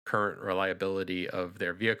the current reliability of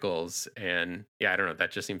their vehicles. And I don't know,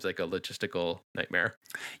 that just seems like a logistical nightmare.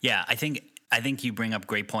 Yeah, I think you bring up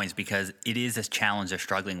great points because it is a challenge they're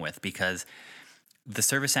struggling with, because the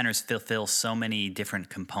service centers fulfill so many different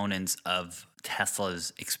components of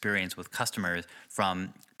Tesla's experience with customers,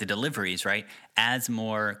 from the deliveries, right? As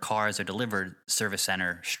more cars are delivered, service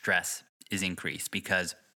center stress is increased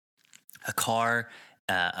because a car,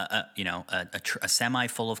 a semi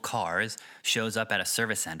full of cars shows up at a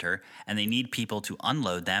service center, and they need people to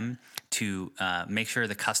unload them, to make sure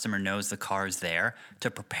the customer knows the car is there,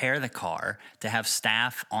 to prepare the car, to have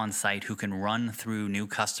staff on site who can run through new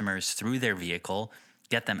customers through their vehicle,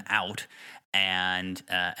 get them out, and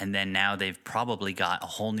then now they've probably got a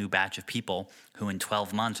whole new batch of people who in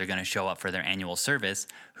 12 months are going to show up for their annual service,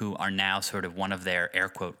 who are now sort of one of their air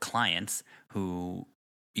quote clients, who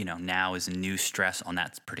now is a new stress on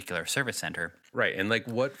that particular service center. Right. And like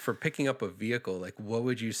what for picking up a vehicle, like what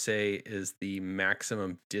would you say is the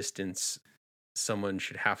maximum distance someone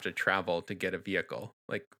should have to travel to get a vehicle?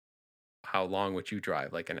 Like how long would you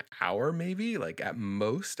drive? Like an hour maybe? Like at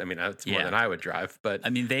most? I mean, that's more than I would drive, but I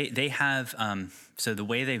mean, they have so the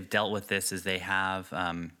way they've dealt with this is they have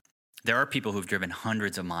there are people who've driven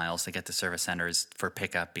hundreds of miles to get to service centers for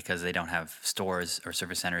pickup because they don't have stores or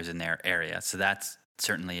service centers in their area. So that's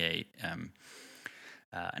certainly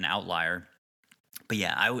an outlier. But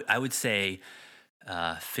yeah, I would say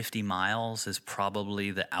 50 miles is probably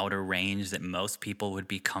the outer range that most people would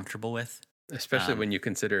be comfortable with. Especially when you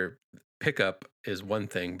consider pickup is one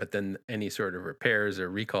thing, but then any sort of repairs or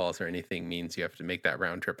recalls or anything means you have to make that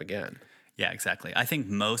round trip again. Yeah, exactly. I think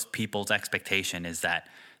most people's expectation is that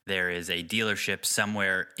there is a dealership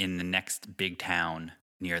somewhere in the next big town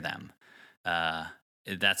near them.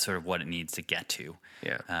 That's sort of what it needs to get to.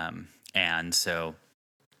 Yeah. And so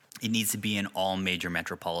it needs to be in all major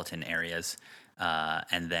metropolitan areas.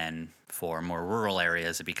 And then for more rural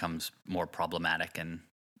areas, it becomes more problematic and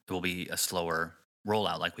it will be a slower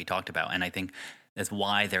rollout, like we talked about. And I think that's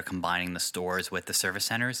why they're combining the stores with the service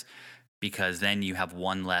centers, because then you have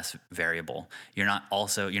one less variable. You're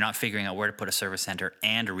not figuring out where to put a service center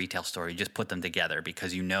and a retail store. You just put them together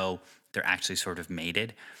because you know they're actually sort of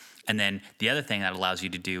mated. And then the other thing that allows you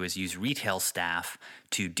to do is use retail staff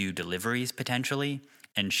to do deliveries potentially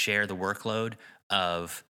and share the workload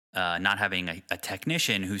of not having a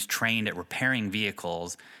technician who's trained at repairing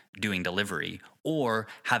vehicles doing delivery, or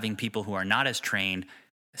having people who are not as trained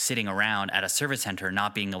sitting around at a service center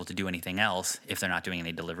not being able to do anything else if they're not doing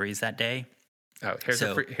any deliveries that day. Oh,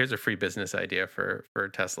 here's a free business idea for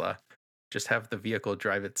Tesla. Just have the vehicle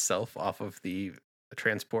drive itself off of the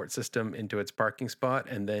transport system into its parking spot,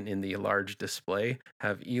 and then in the large display,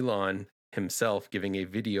 have Elon himself giving a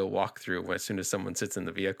video walkthrough as soon as someone sits in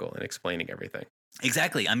the vehicle and explaining everything.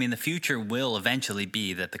 Exactly. I mean, the future will eventually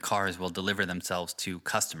be that the cars will deliver themselves to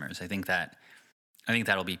customers. I think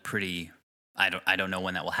that'll be pretty. I don't know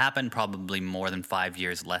when that will happen. Probably more than 5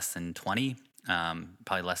 years, less than 20.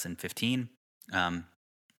 Probably less than 15. Nice.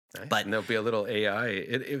 But and there'll be a little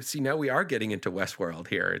AI. See, now we are getting into Westworld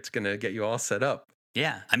here. It's going to get you all set up.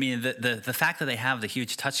 yeah, I mean, the fact that they have the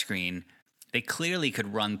huge touchscreen, they clearly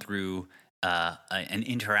could run through an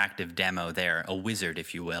interactive demo there, a wizard,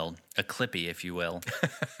 if you will, a Clippy, if you will,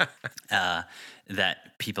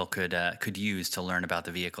 that people could use to learn about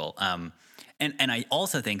the vehicle. And I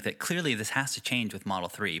also think that clearly this has to change with Model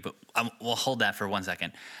 3, but we'll hold that for 1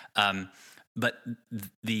 second. But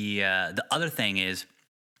the other thing is,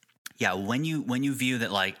 yeah, when you view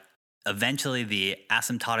that, like, eventually the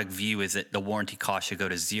asymptotic view is that the warranty cost should go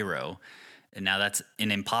to zero. And now that's an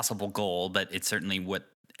impossible goal, but it's certainly what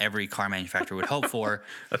every car manufacturer would hope for.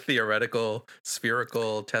 A theoretical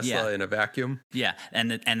spherical Tesla in a vacuum. Yeah, and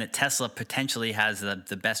that Tesla potentially has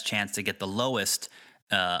the best chance to get the lowest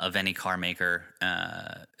of any car maker,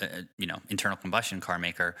 internal combustion car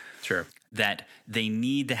maker. Sure. That they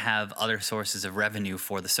need to have other sources of revenue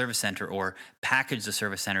for the service center, or package the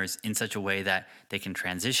service centers in such a way that they can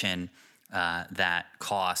transition that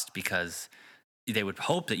cost, because they would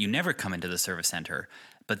hope that you never come into the service center,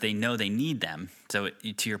 but they know they need them. So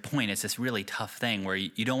to your point, it's this really tough thing where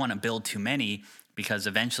you don't want to build too many, because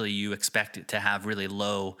eventually you expect it to have really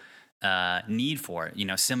low need for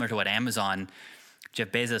it. Similar to what Amazon, Jeff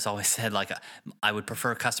Bezos always said, like, I would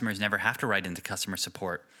prefer customers never have to write into customer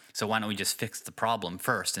support. So why don't we just fix the problem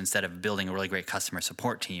first instead of building a really great customer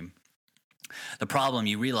support team? The problem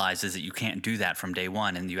you realize is that you can't do that from day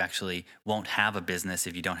one, and you actually won't have a business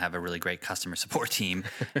if you don't have a really great customer support team,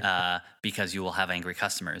 because you will have angry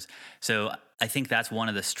customers. So I think that's one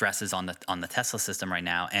of the stresses on the Tesla system right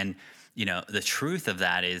now. And the truth of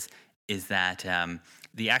that is that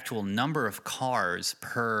the actual number of cars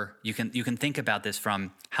per, you can think about this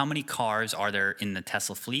from how many cars are there in the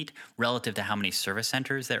Tesla fleet relative to how many service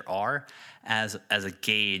centers there are, as a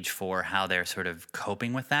gauge for how they're sort of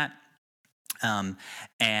coping with that.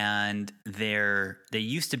 And they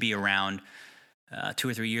used to be around 2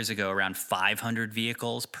 or 3 years ago, around 500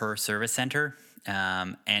 vehicles per service center.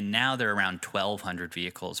 And now they're around 1,200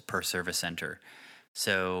 vehicles per service center.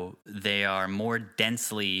 So they are more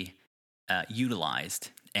densely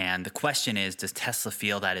utilized. And the question is, does Tesla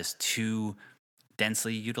feel that is too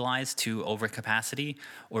densely utilized, too overcapacity,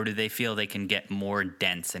 or do they feel they can get more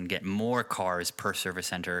dense and get more cars per service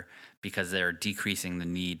center because they're decreasing the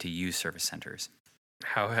need to use service centers?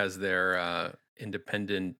 How has their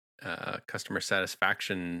independent customer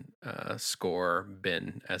satisfaction score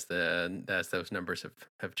been as those numbers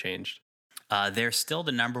have changed? They're still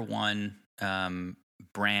the number one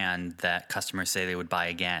brand that customers say they would buy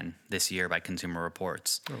again this year by Consumer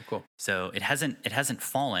Reports. Oh, cool. So it hasn't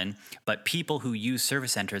fallen, but people who use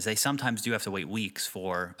service centers, they sometimes do have to wait weeks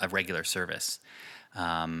for a regular service.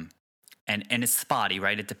 And it's spotty,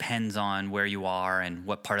 right? It depends on where you are and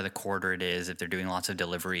what part of the quarter it is, if they're doing lots of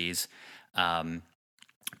deliveries.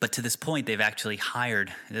 But to this point, they've actually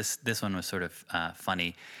hired, this one was sort of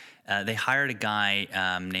funny. They hired a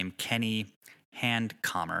guy named Kenny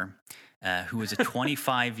Handcomer, who was a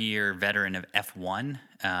 25-year veteran of F1,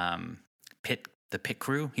 the pit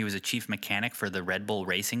crew. He was a chief mechanic for the Red Bull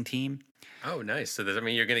racing team. Oh, nice. So does that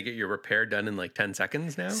mean you're going to get your repair done in like 10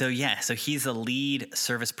 seconds now? So he's the lead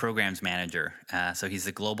service programs manager. So he's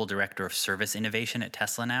the global director of service innovation at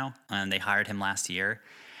Tesla now, and they hired him last year.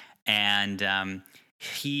 And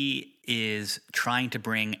he is trying to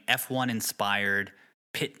bring F1-inspired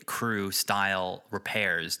pit crew style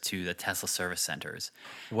repairs to the Tesla service centers.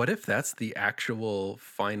 What if that's the actual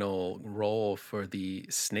final role for the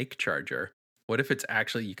snake charger? What if it's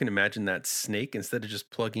actually, you can imagine that snake, instead of just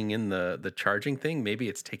plugging in the charging thing, maybe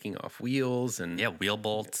it's taking off wheels and Yeah, wheel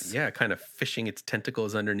bolts. yeah, kind of fishing its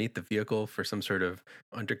tentacles underneath the vehicle for some sort of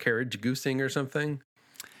undercarriage goosing or something.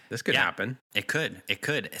 This could Yeah. happen. It could. It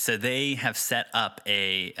could. So they have set up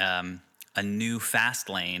a new fast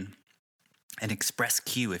lane, an express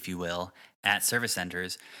queue, if you will, at service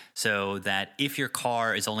centers, so that if your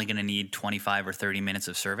car is only going to need 25 or 30 minutes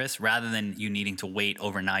of service, rather than you needing to wait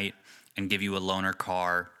overnight and give you a loaner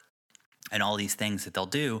car and all these things that they'll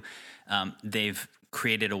do, they've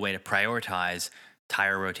created a way to prioritize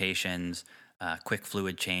tire rotations, quick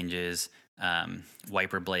fluid changes,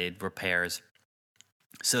 wiper blade repairs,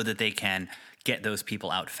 so that they can get those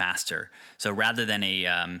people out faster. So rather than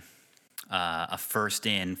a first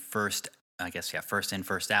in, first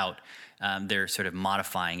out, they're sort of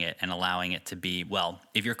modifying it and allowing it to be, well,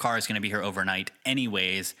 if your car is going to be here overnight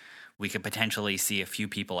anyways, we could potentially see a few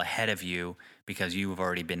people ahead of you because you've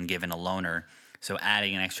already been given a loaner. So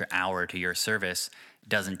adding an extra hour to your service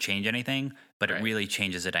doesn't change anything, but it really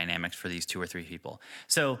changes the dynamics for these 2 or 3 people.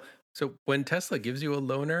 So when Tesla gives you a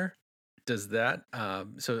loaner, does that,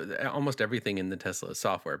 so almost everything in the Tesla is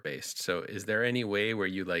software based. So is there any way where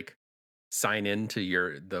you like sign into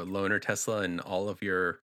the loaner Tesla and all of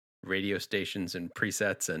your radio stations and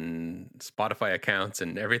presets and Spotify accounts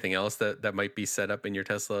and everything else that might be set up in your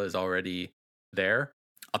Tesla is already there?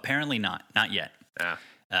 apparently not yet.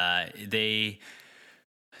 They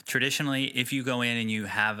traditionally, if you go in and you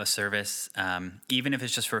have a service, even if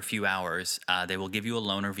it's just for a few hours, they will give you a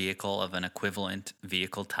loaner vehicle of an equivalent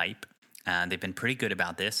vehicle type. They've been pretty good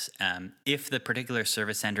about this. If the particular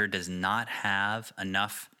service center does not have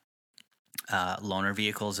enough loaner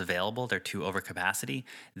vehicles available, they're too over capacity,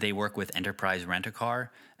 they work with Enterprise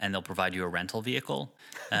Rent-A-Car and they'll provide you a rental vehicle.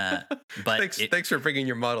 But thanks for bringing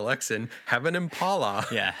your Model X in. Have an Impala.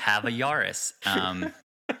 Yeah, have a Yaris.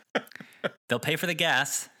 They'll pay for the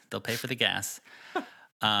gas.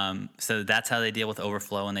 So that's how they deal with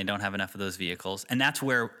overflow when they don't have enough of those vehicles. And that's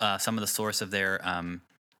where some of the source of their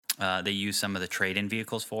they use some of the trade-in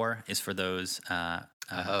vehicles is for those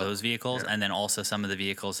vehicles, and then also some of the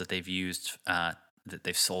vehicles that they've used that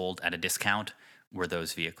they've sold at a discount were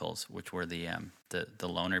those vehicles, which were the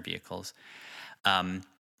loaner vehicles.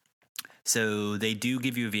 So they do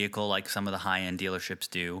give you a vehicle like some of the high-end dealerships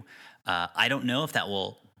do. I don't know if that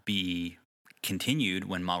will be continued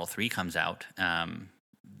when Model 3 comes out. I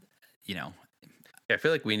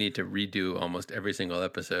feel like we need to redo almost every single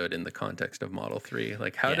episode in the context of Model 3.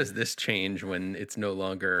 Like, how does this change when it's no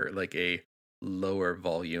longer like a lower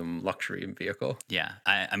volume luxury vehicle? Yeah.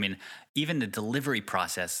 I mean, even the delivery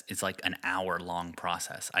process is like an hour-long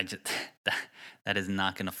process. That is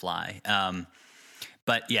not going to fly.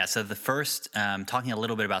 But yeah, so the first, talking a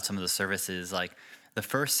little bit about some of the services, like the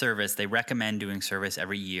first service, they recommend doing service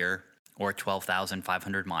every year or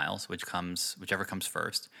 12,500 miles, whichever comes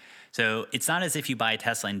first. So it's not as if you buy a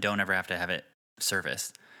Tesla and don't ever have to have it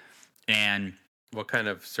serviced. And what kind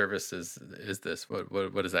of service is this?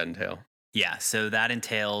 What does that entail? Yeah, so that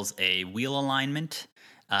entails a wheel alignment,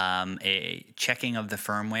 a checking of the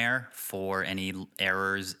firmware for any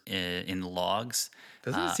errors in the logs.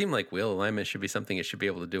 Doesn't it seem like wheel alignment should be something it should be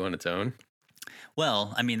able to do on its own?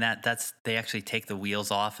 Well, I mean that's they actually take the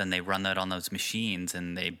wheels off and they run that on those machines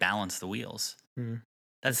and they balance the wheels.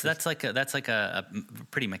 That's like a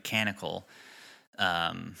pretty mechanical.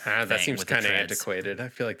 That seems kind of antiquated. I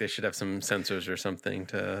feel like they should have some sensors or something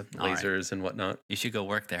to lasers and whatnot. You should go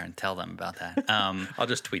work there and tell them about that. I'll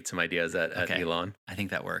just tweet some ideas at Elon. I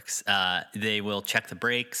think that works. They will check the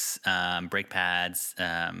brakes, brake pads,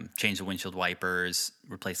 change the windshield wipers,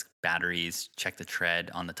 replace batteries, check the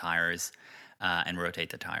tread on the tires, and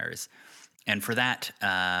rotate the tires. And for that,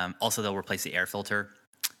 also they'll replace the air filter.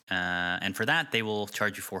 And for that, they will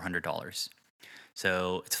charge you $400.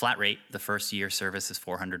 So it's flat rate. The first year service is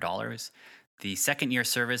 $400. The second year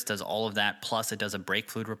service does all of that, plus it does a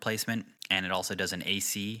brake fluid replacement, and it also does an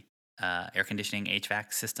AC, air conditioning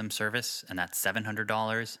HVAC system service, and that's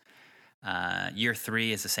 $700. Year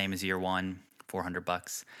 3 is the same as year 1,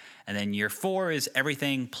 $400. And then year 4 is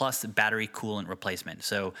everything plus battery coolant replacement.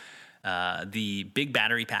 So the big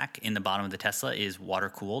battery pack in the bottom of the Tesla is water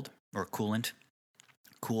cooled or coolant.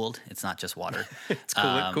 Cooled. It's not just water. It's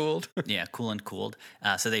coolant cooled. Yeah, coolant cooled.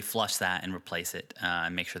 So they flush that and replace it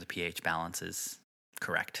and make sure the pH balance is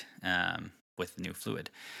correct with new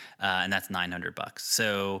fluid. And that's $900.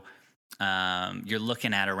 So you're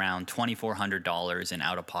looking at around $2,400 in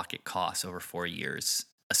out-of-pocket costs over 4 years,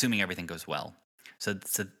 assuming everything goes well. So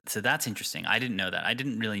that's interesting. I didn't know that. I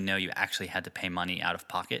didn't really know you actually had to pay money out of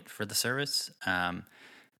pocket for the service,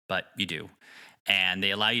 but you do, and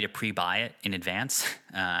they allow you to pre-buy it in advance,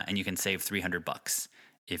 and you can save $300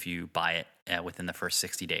 if you buy it within the first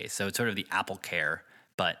 60 days. So it's sort of the Apple Care,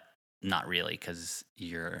 but not really, because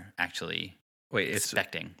you're actually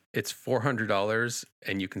expecting. It's $400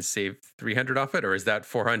 and you can save $300 off it, or is that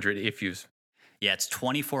 $400 if you? Yeah, it's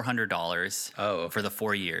 $2,400 Oh, for the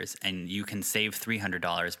 4 years, and you can save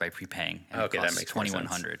 $300 by prepaying. And okay, it costs that makes more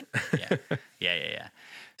 $2,100. Yeah.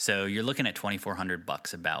 So you're looking at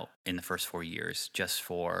 $2,400 about in the first 4 years just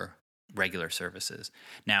for regular services.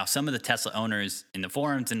 Now, some of the Tesla owners in the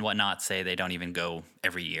forums and whatnot say they don't even go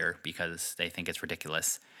every year because they think it's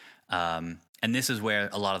ridiculous. And this is where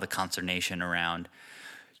a lot of the consternation around,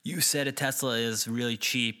 you said a Tesla is really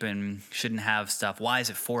cheap and shouldn't have stuff. Why is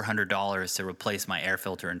it $400 to replace my air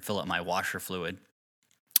filter and fill up my washer fluid?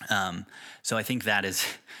 So I think that is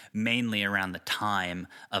mainly around the time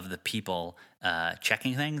of the people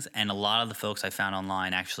checking things. And a lot of the folks I found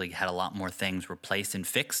online actually had a lot more things replaced and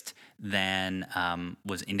fixed than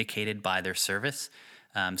was indicated by their service.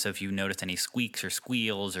 So if you noticed any squeaks or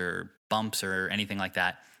squeals or bumps or anything like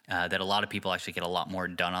that, that a lot of people actually get a lot more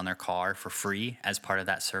done on their car for free as part of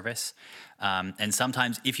that service. And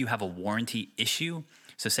sometimes if you have a warranty issue,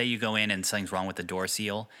 so say you go in and something's wrong with the door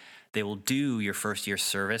seal, they will do your first year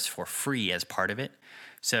service for free as part of it.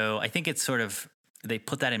 So I think it's sort of, they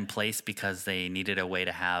put that in place because they needed a way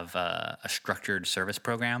to have a structured service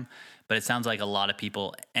program. But it sounds like a lot of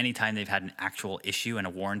people, anytime they've had an actual issue and a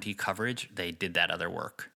warranty coverage, they did that other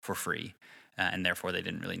work for free. And therefore they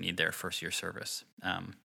didn't really need their first year service.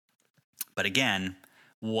 But again,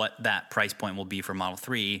 what that price point will be for Model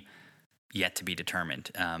 3, yet to be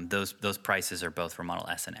determined. Those prices are both for Model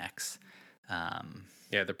S and X.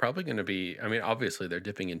 Yeah, they're probably going to be, I mean, obviously they're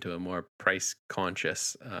dipping into a more price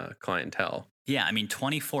conscious clientele. Yeah, I mean,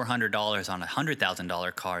 $2,400 on a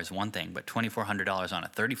 $100,000 car is one thing, but $2,400 on a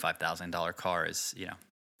 $35,000 car is,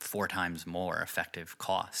 4 times more effective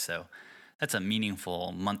cost. So that's a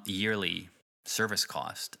meaningful yearly service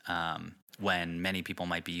cost when many people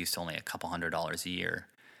might be used to only a couple $100s a year.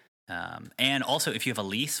 And also, if you have a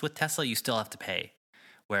lease with Tesla, you still have to pay.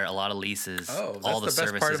 Where a lot of leases, all the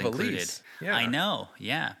services included. Yeah. I know,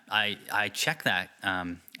 yeah. I checked that,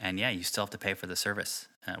 and yeah, you still have to pay for the service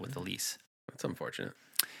with the lease. That's unfortunate.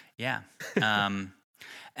 Yeah.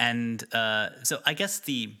 And so I guess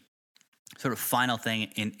the sort of final thing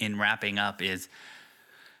in wrapping up is,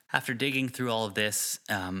 after digging through all of this,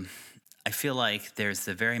 I feel like there's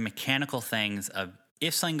the very mechanical things of,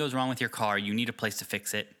 if something goes wrong with your car, you need a place to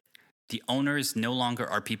fix it. The owners no longer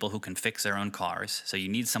are people who can fix their own cars, so you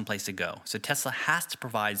need someplace to go. So Tesla has to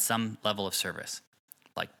provide some level of service.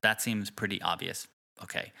 Like, that seems pretty obvious.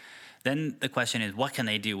 Okay. Then the question is, what can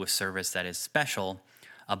they do with service that is special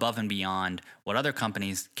above and beyond what other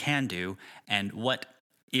companies can do? And what,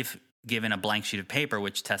 if given a blank sheet of paper,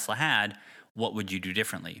 which Tesla had, what would you do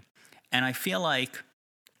differently? And I feel like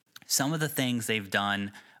some of the things they've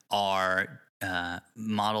done are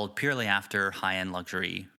modeled purely after high-end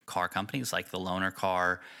luxury car companies, like the loaner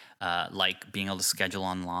car, like being able to schedule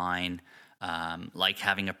online, like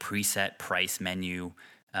having a preset price menu,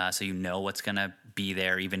 so you know what's going to be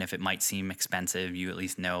there. Even if it might seem expensive, you at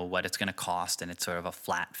least know what it's going to cost, and it's sort of a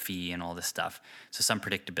flat fee and all this stuff. So some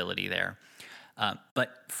predictability there.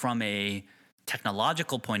 But from a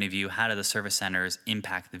technological point of view, how do the service centers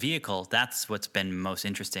impact the vehicle? That's what's been most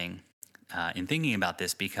interesting in thinking about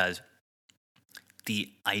this, because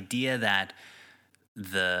the idea that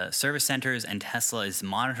the service centers and Tesla is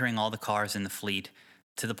monitoring all the cars in the fleet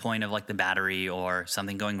to the point of like the battery or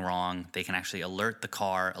something going wrong. They can actually alert the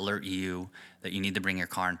car, alert you that you need to bring your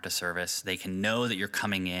car into service. They can know that you're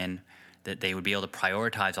coming in, that they would be able to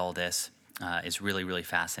prioritize all this is really, really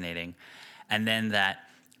fascinating. And then that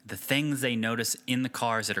the things they notice in the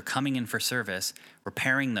cars that are coming in for service,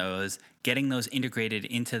 repairing those, getting those integrated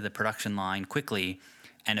into the production line quickly,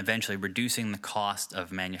 and eventually reducing the cost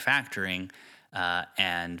of manufacturing,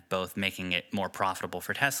 and both making it more profitable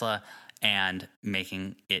for Tesla and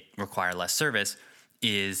making it require less service,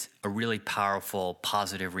 is a really powerful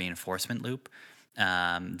positive reinforcement loop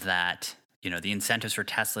that, the incentives for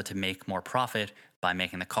Tesla to make more profit by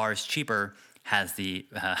making the cars cheaper has the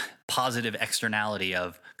positive externality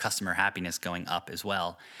of customer happiness going up as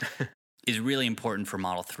well, is really important for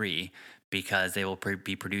Model 3, because they will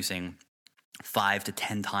be producing 5 to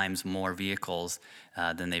 10 times more vehicles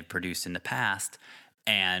than they've produced in the past.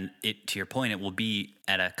 And to your point, it will be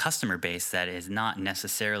at a customer base that is not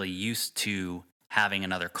necessarily used to having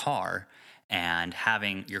another car, and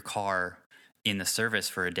having your car, in the service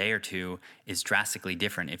for a day or two is drastically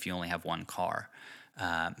different if you only have one car.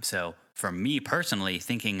 So for me personally,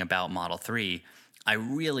 thinking about Model 3, I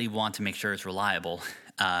really want to make sure it's reliable.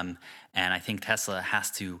 And I think Tesla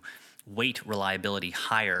has to weight reliability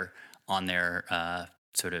higher on their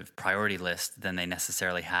sort of priority list than they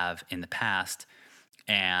necessarily have in the past.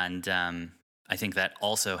 And I think that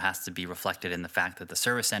also has to be reflected in the fact that the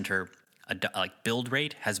service center build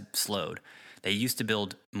rate has slowed. They used to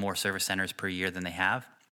build more service centers per year than they have.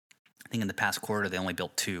 I think in the past quarter, they only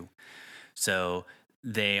built 2. So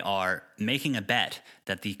they are making a bet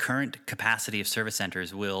that the current capacity of service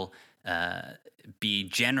centers will be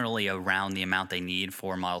generally around the amount they need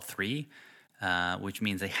for Model 3, which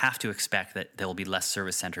means they have to expect that there will be less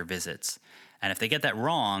service center visits. And if they get that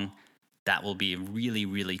wrong, that will be really,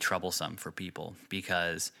 really troublesome for people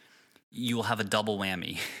because you will have a double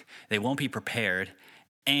whammy. They won't be prepared,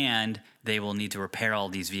 and they will need to repair all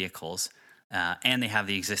these vehicles, and they have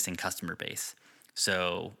the existing customer base.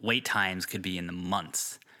 So wait times could be in the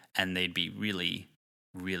months, and they'd be really,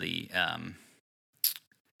 really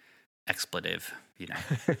expletive,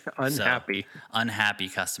 Unhappy. So, unhappy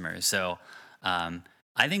customers. So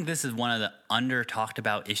I think this is one of the under talked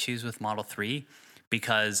about issues with Model 3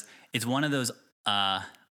 because it's one of those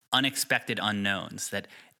unexpected unknowns that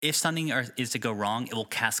if something is to go wrong, it will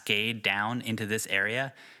cascade down into this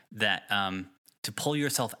area that to pull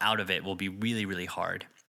yourself out of it will be really, really hard.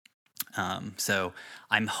 So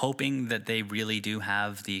I'm hoping that they really do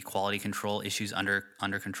have the quality control issues under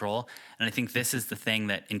control. And I think this is the thing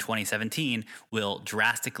that in 2017 will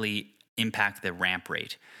drastically impact the ramp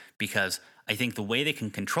rate because I think the way they can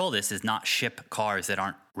control this is not ship cars that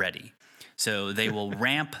aren't ready. So they will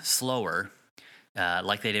ramp slower,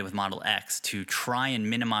 like they did with Model X, to try and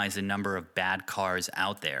minimize the number of bad cars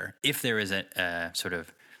out there if there is a sort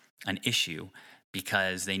of an issue,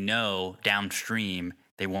 because they know downstream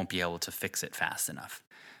they won't be able to fix it fast enough.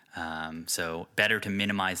 So better to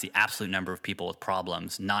minimize the absolute number of people with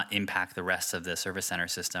problems, not impact the rest of the service center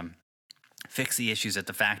system, fix the issues at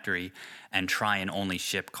the factory, and try and only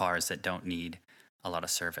ship cars that don't need a lot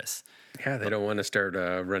of service. Yeah, they don't want to start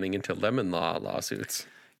running into lemon law lawsuits.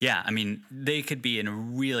 Yeah, I mean, they could be in a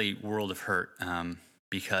really world of hurt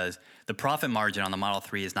because the profit margin on the Model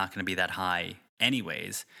 3 is not going to be that high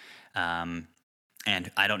anyways.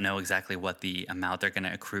 And I don't know exactly what the amount they're going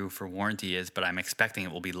to accrue for warranty is, but I'm expecting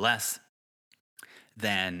it will be less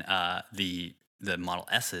than the Model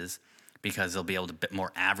S's because they'll be able to bit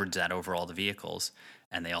more average that over all the vehicles.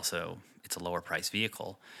 And they also, it's a lower price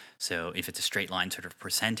vehicle. So if it's a straight line sort of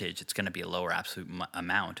percentage, it's going to be a lower absolute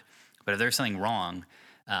amount. But if there's something wrong,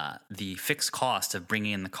 the fixed cost of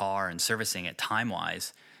bringing in the car and servicing it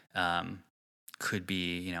time-wise could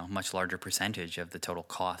be, a much larger percentage of the total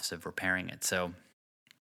cost of repairing it. So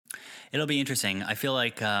it'll be interesting. I feel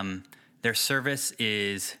like their service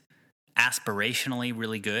is aspirationally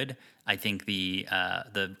really good. I think the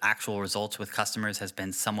actual results with customers has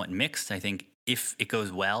been somewhat mixed. I think if it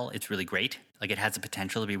goes well, it's really great. Like it has the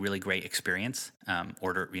potential to be a really great experience.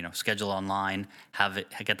 Schedule online,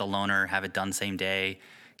 get the loaner, have it done same day,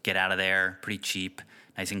 get out of there, pretty cheap,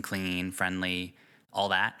 nice and clean, friendly, all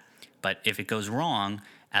that. But if it goes wrong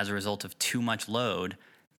as a result of too much load,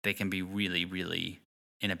 they can be really, really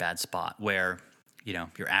in a bad spot where,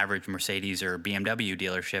 your average Mercedes or BMW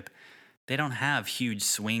dealership, they don't have huge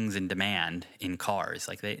swings in demand in cars.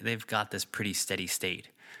 Like they've got this pretty steady state.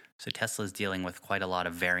 So Tesla's dealing with quite a lot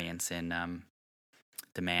of variance in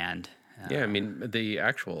demand. Yeah, I mean, the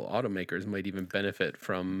actual automakers might even benefit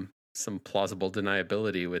from some plausible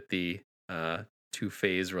deniability with the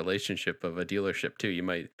two-phase relationship of a dealership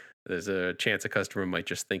too. There's a chance a customer might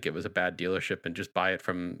just think it was a bad dealership and just buy it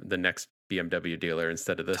from the next BMW dealer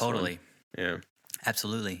instead of this Totally. one. Yeah,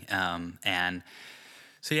 absolutely. And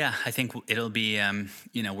so, yeah, I think it'll be,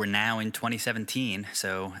 we're now in 2017.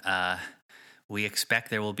 So we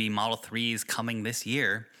expect there will be Model 3s coming this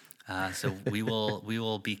year. So we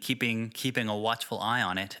will be keeping a watchful eye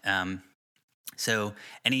on it. So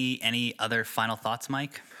any other final thoughts,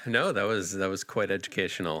 Mike? No, that was quite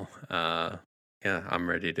educational. Yeah, I'm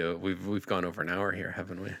ready to. We've gone over an hour here,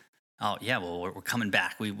 haven't we? Oh yeah, well we're coming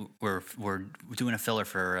back. We're doing a filler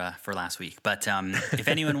for last week. But if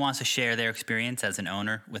anyone wants to share their experience as an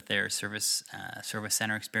owner with their service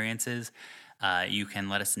center experiences, you can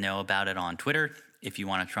let us know about it on Twitter. If you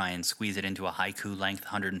want to try and squeeze it into a haiku length,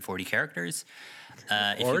 140 characters,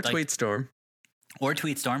 or Tweetstorm. Or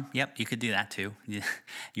Tweetstorm. Yep, you could do that too.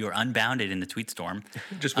 You are unbounded in the Tweetstorm.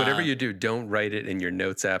 Just whatever you do, don't write it in your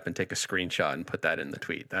notes app and take a screenshot and put that in the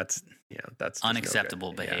tweet. That's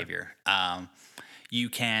unacceptable behavior. Yeah. You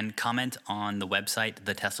can comment on the website,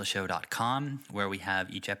 theteslashow.com, where we have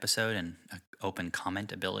each episode and open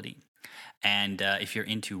comment ability. And if you're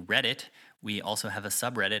into Reddit, we also have a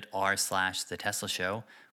subreddit, r/The Tesla Show,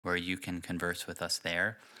 where you can converse with us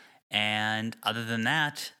there. And other than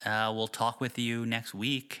that, we'll talk with you next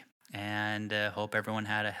week, and hope everyone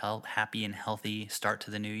had a happy and healthy start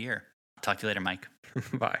to the new year. Talk to you later, Mike.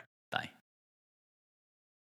 Bye.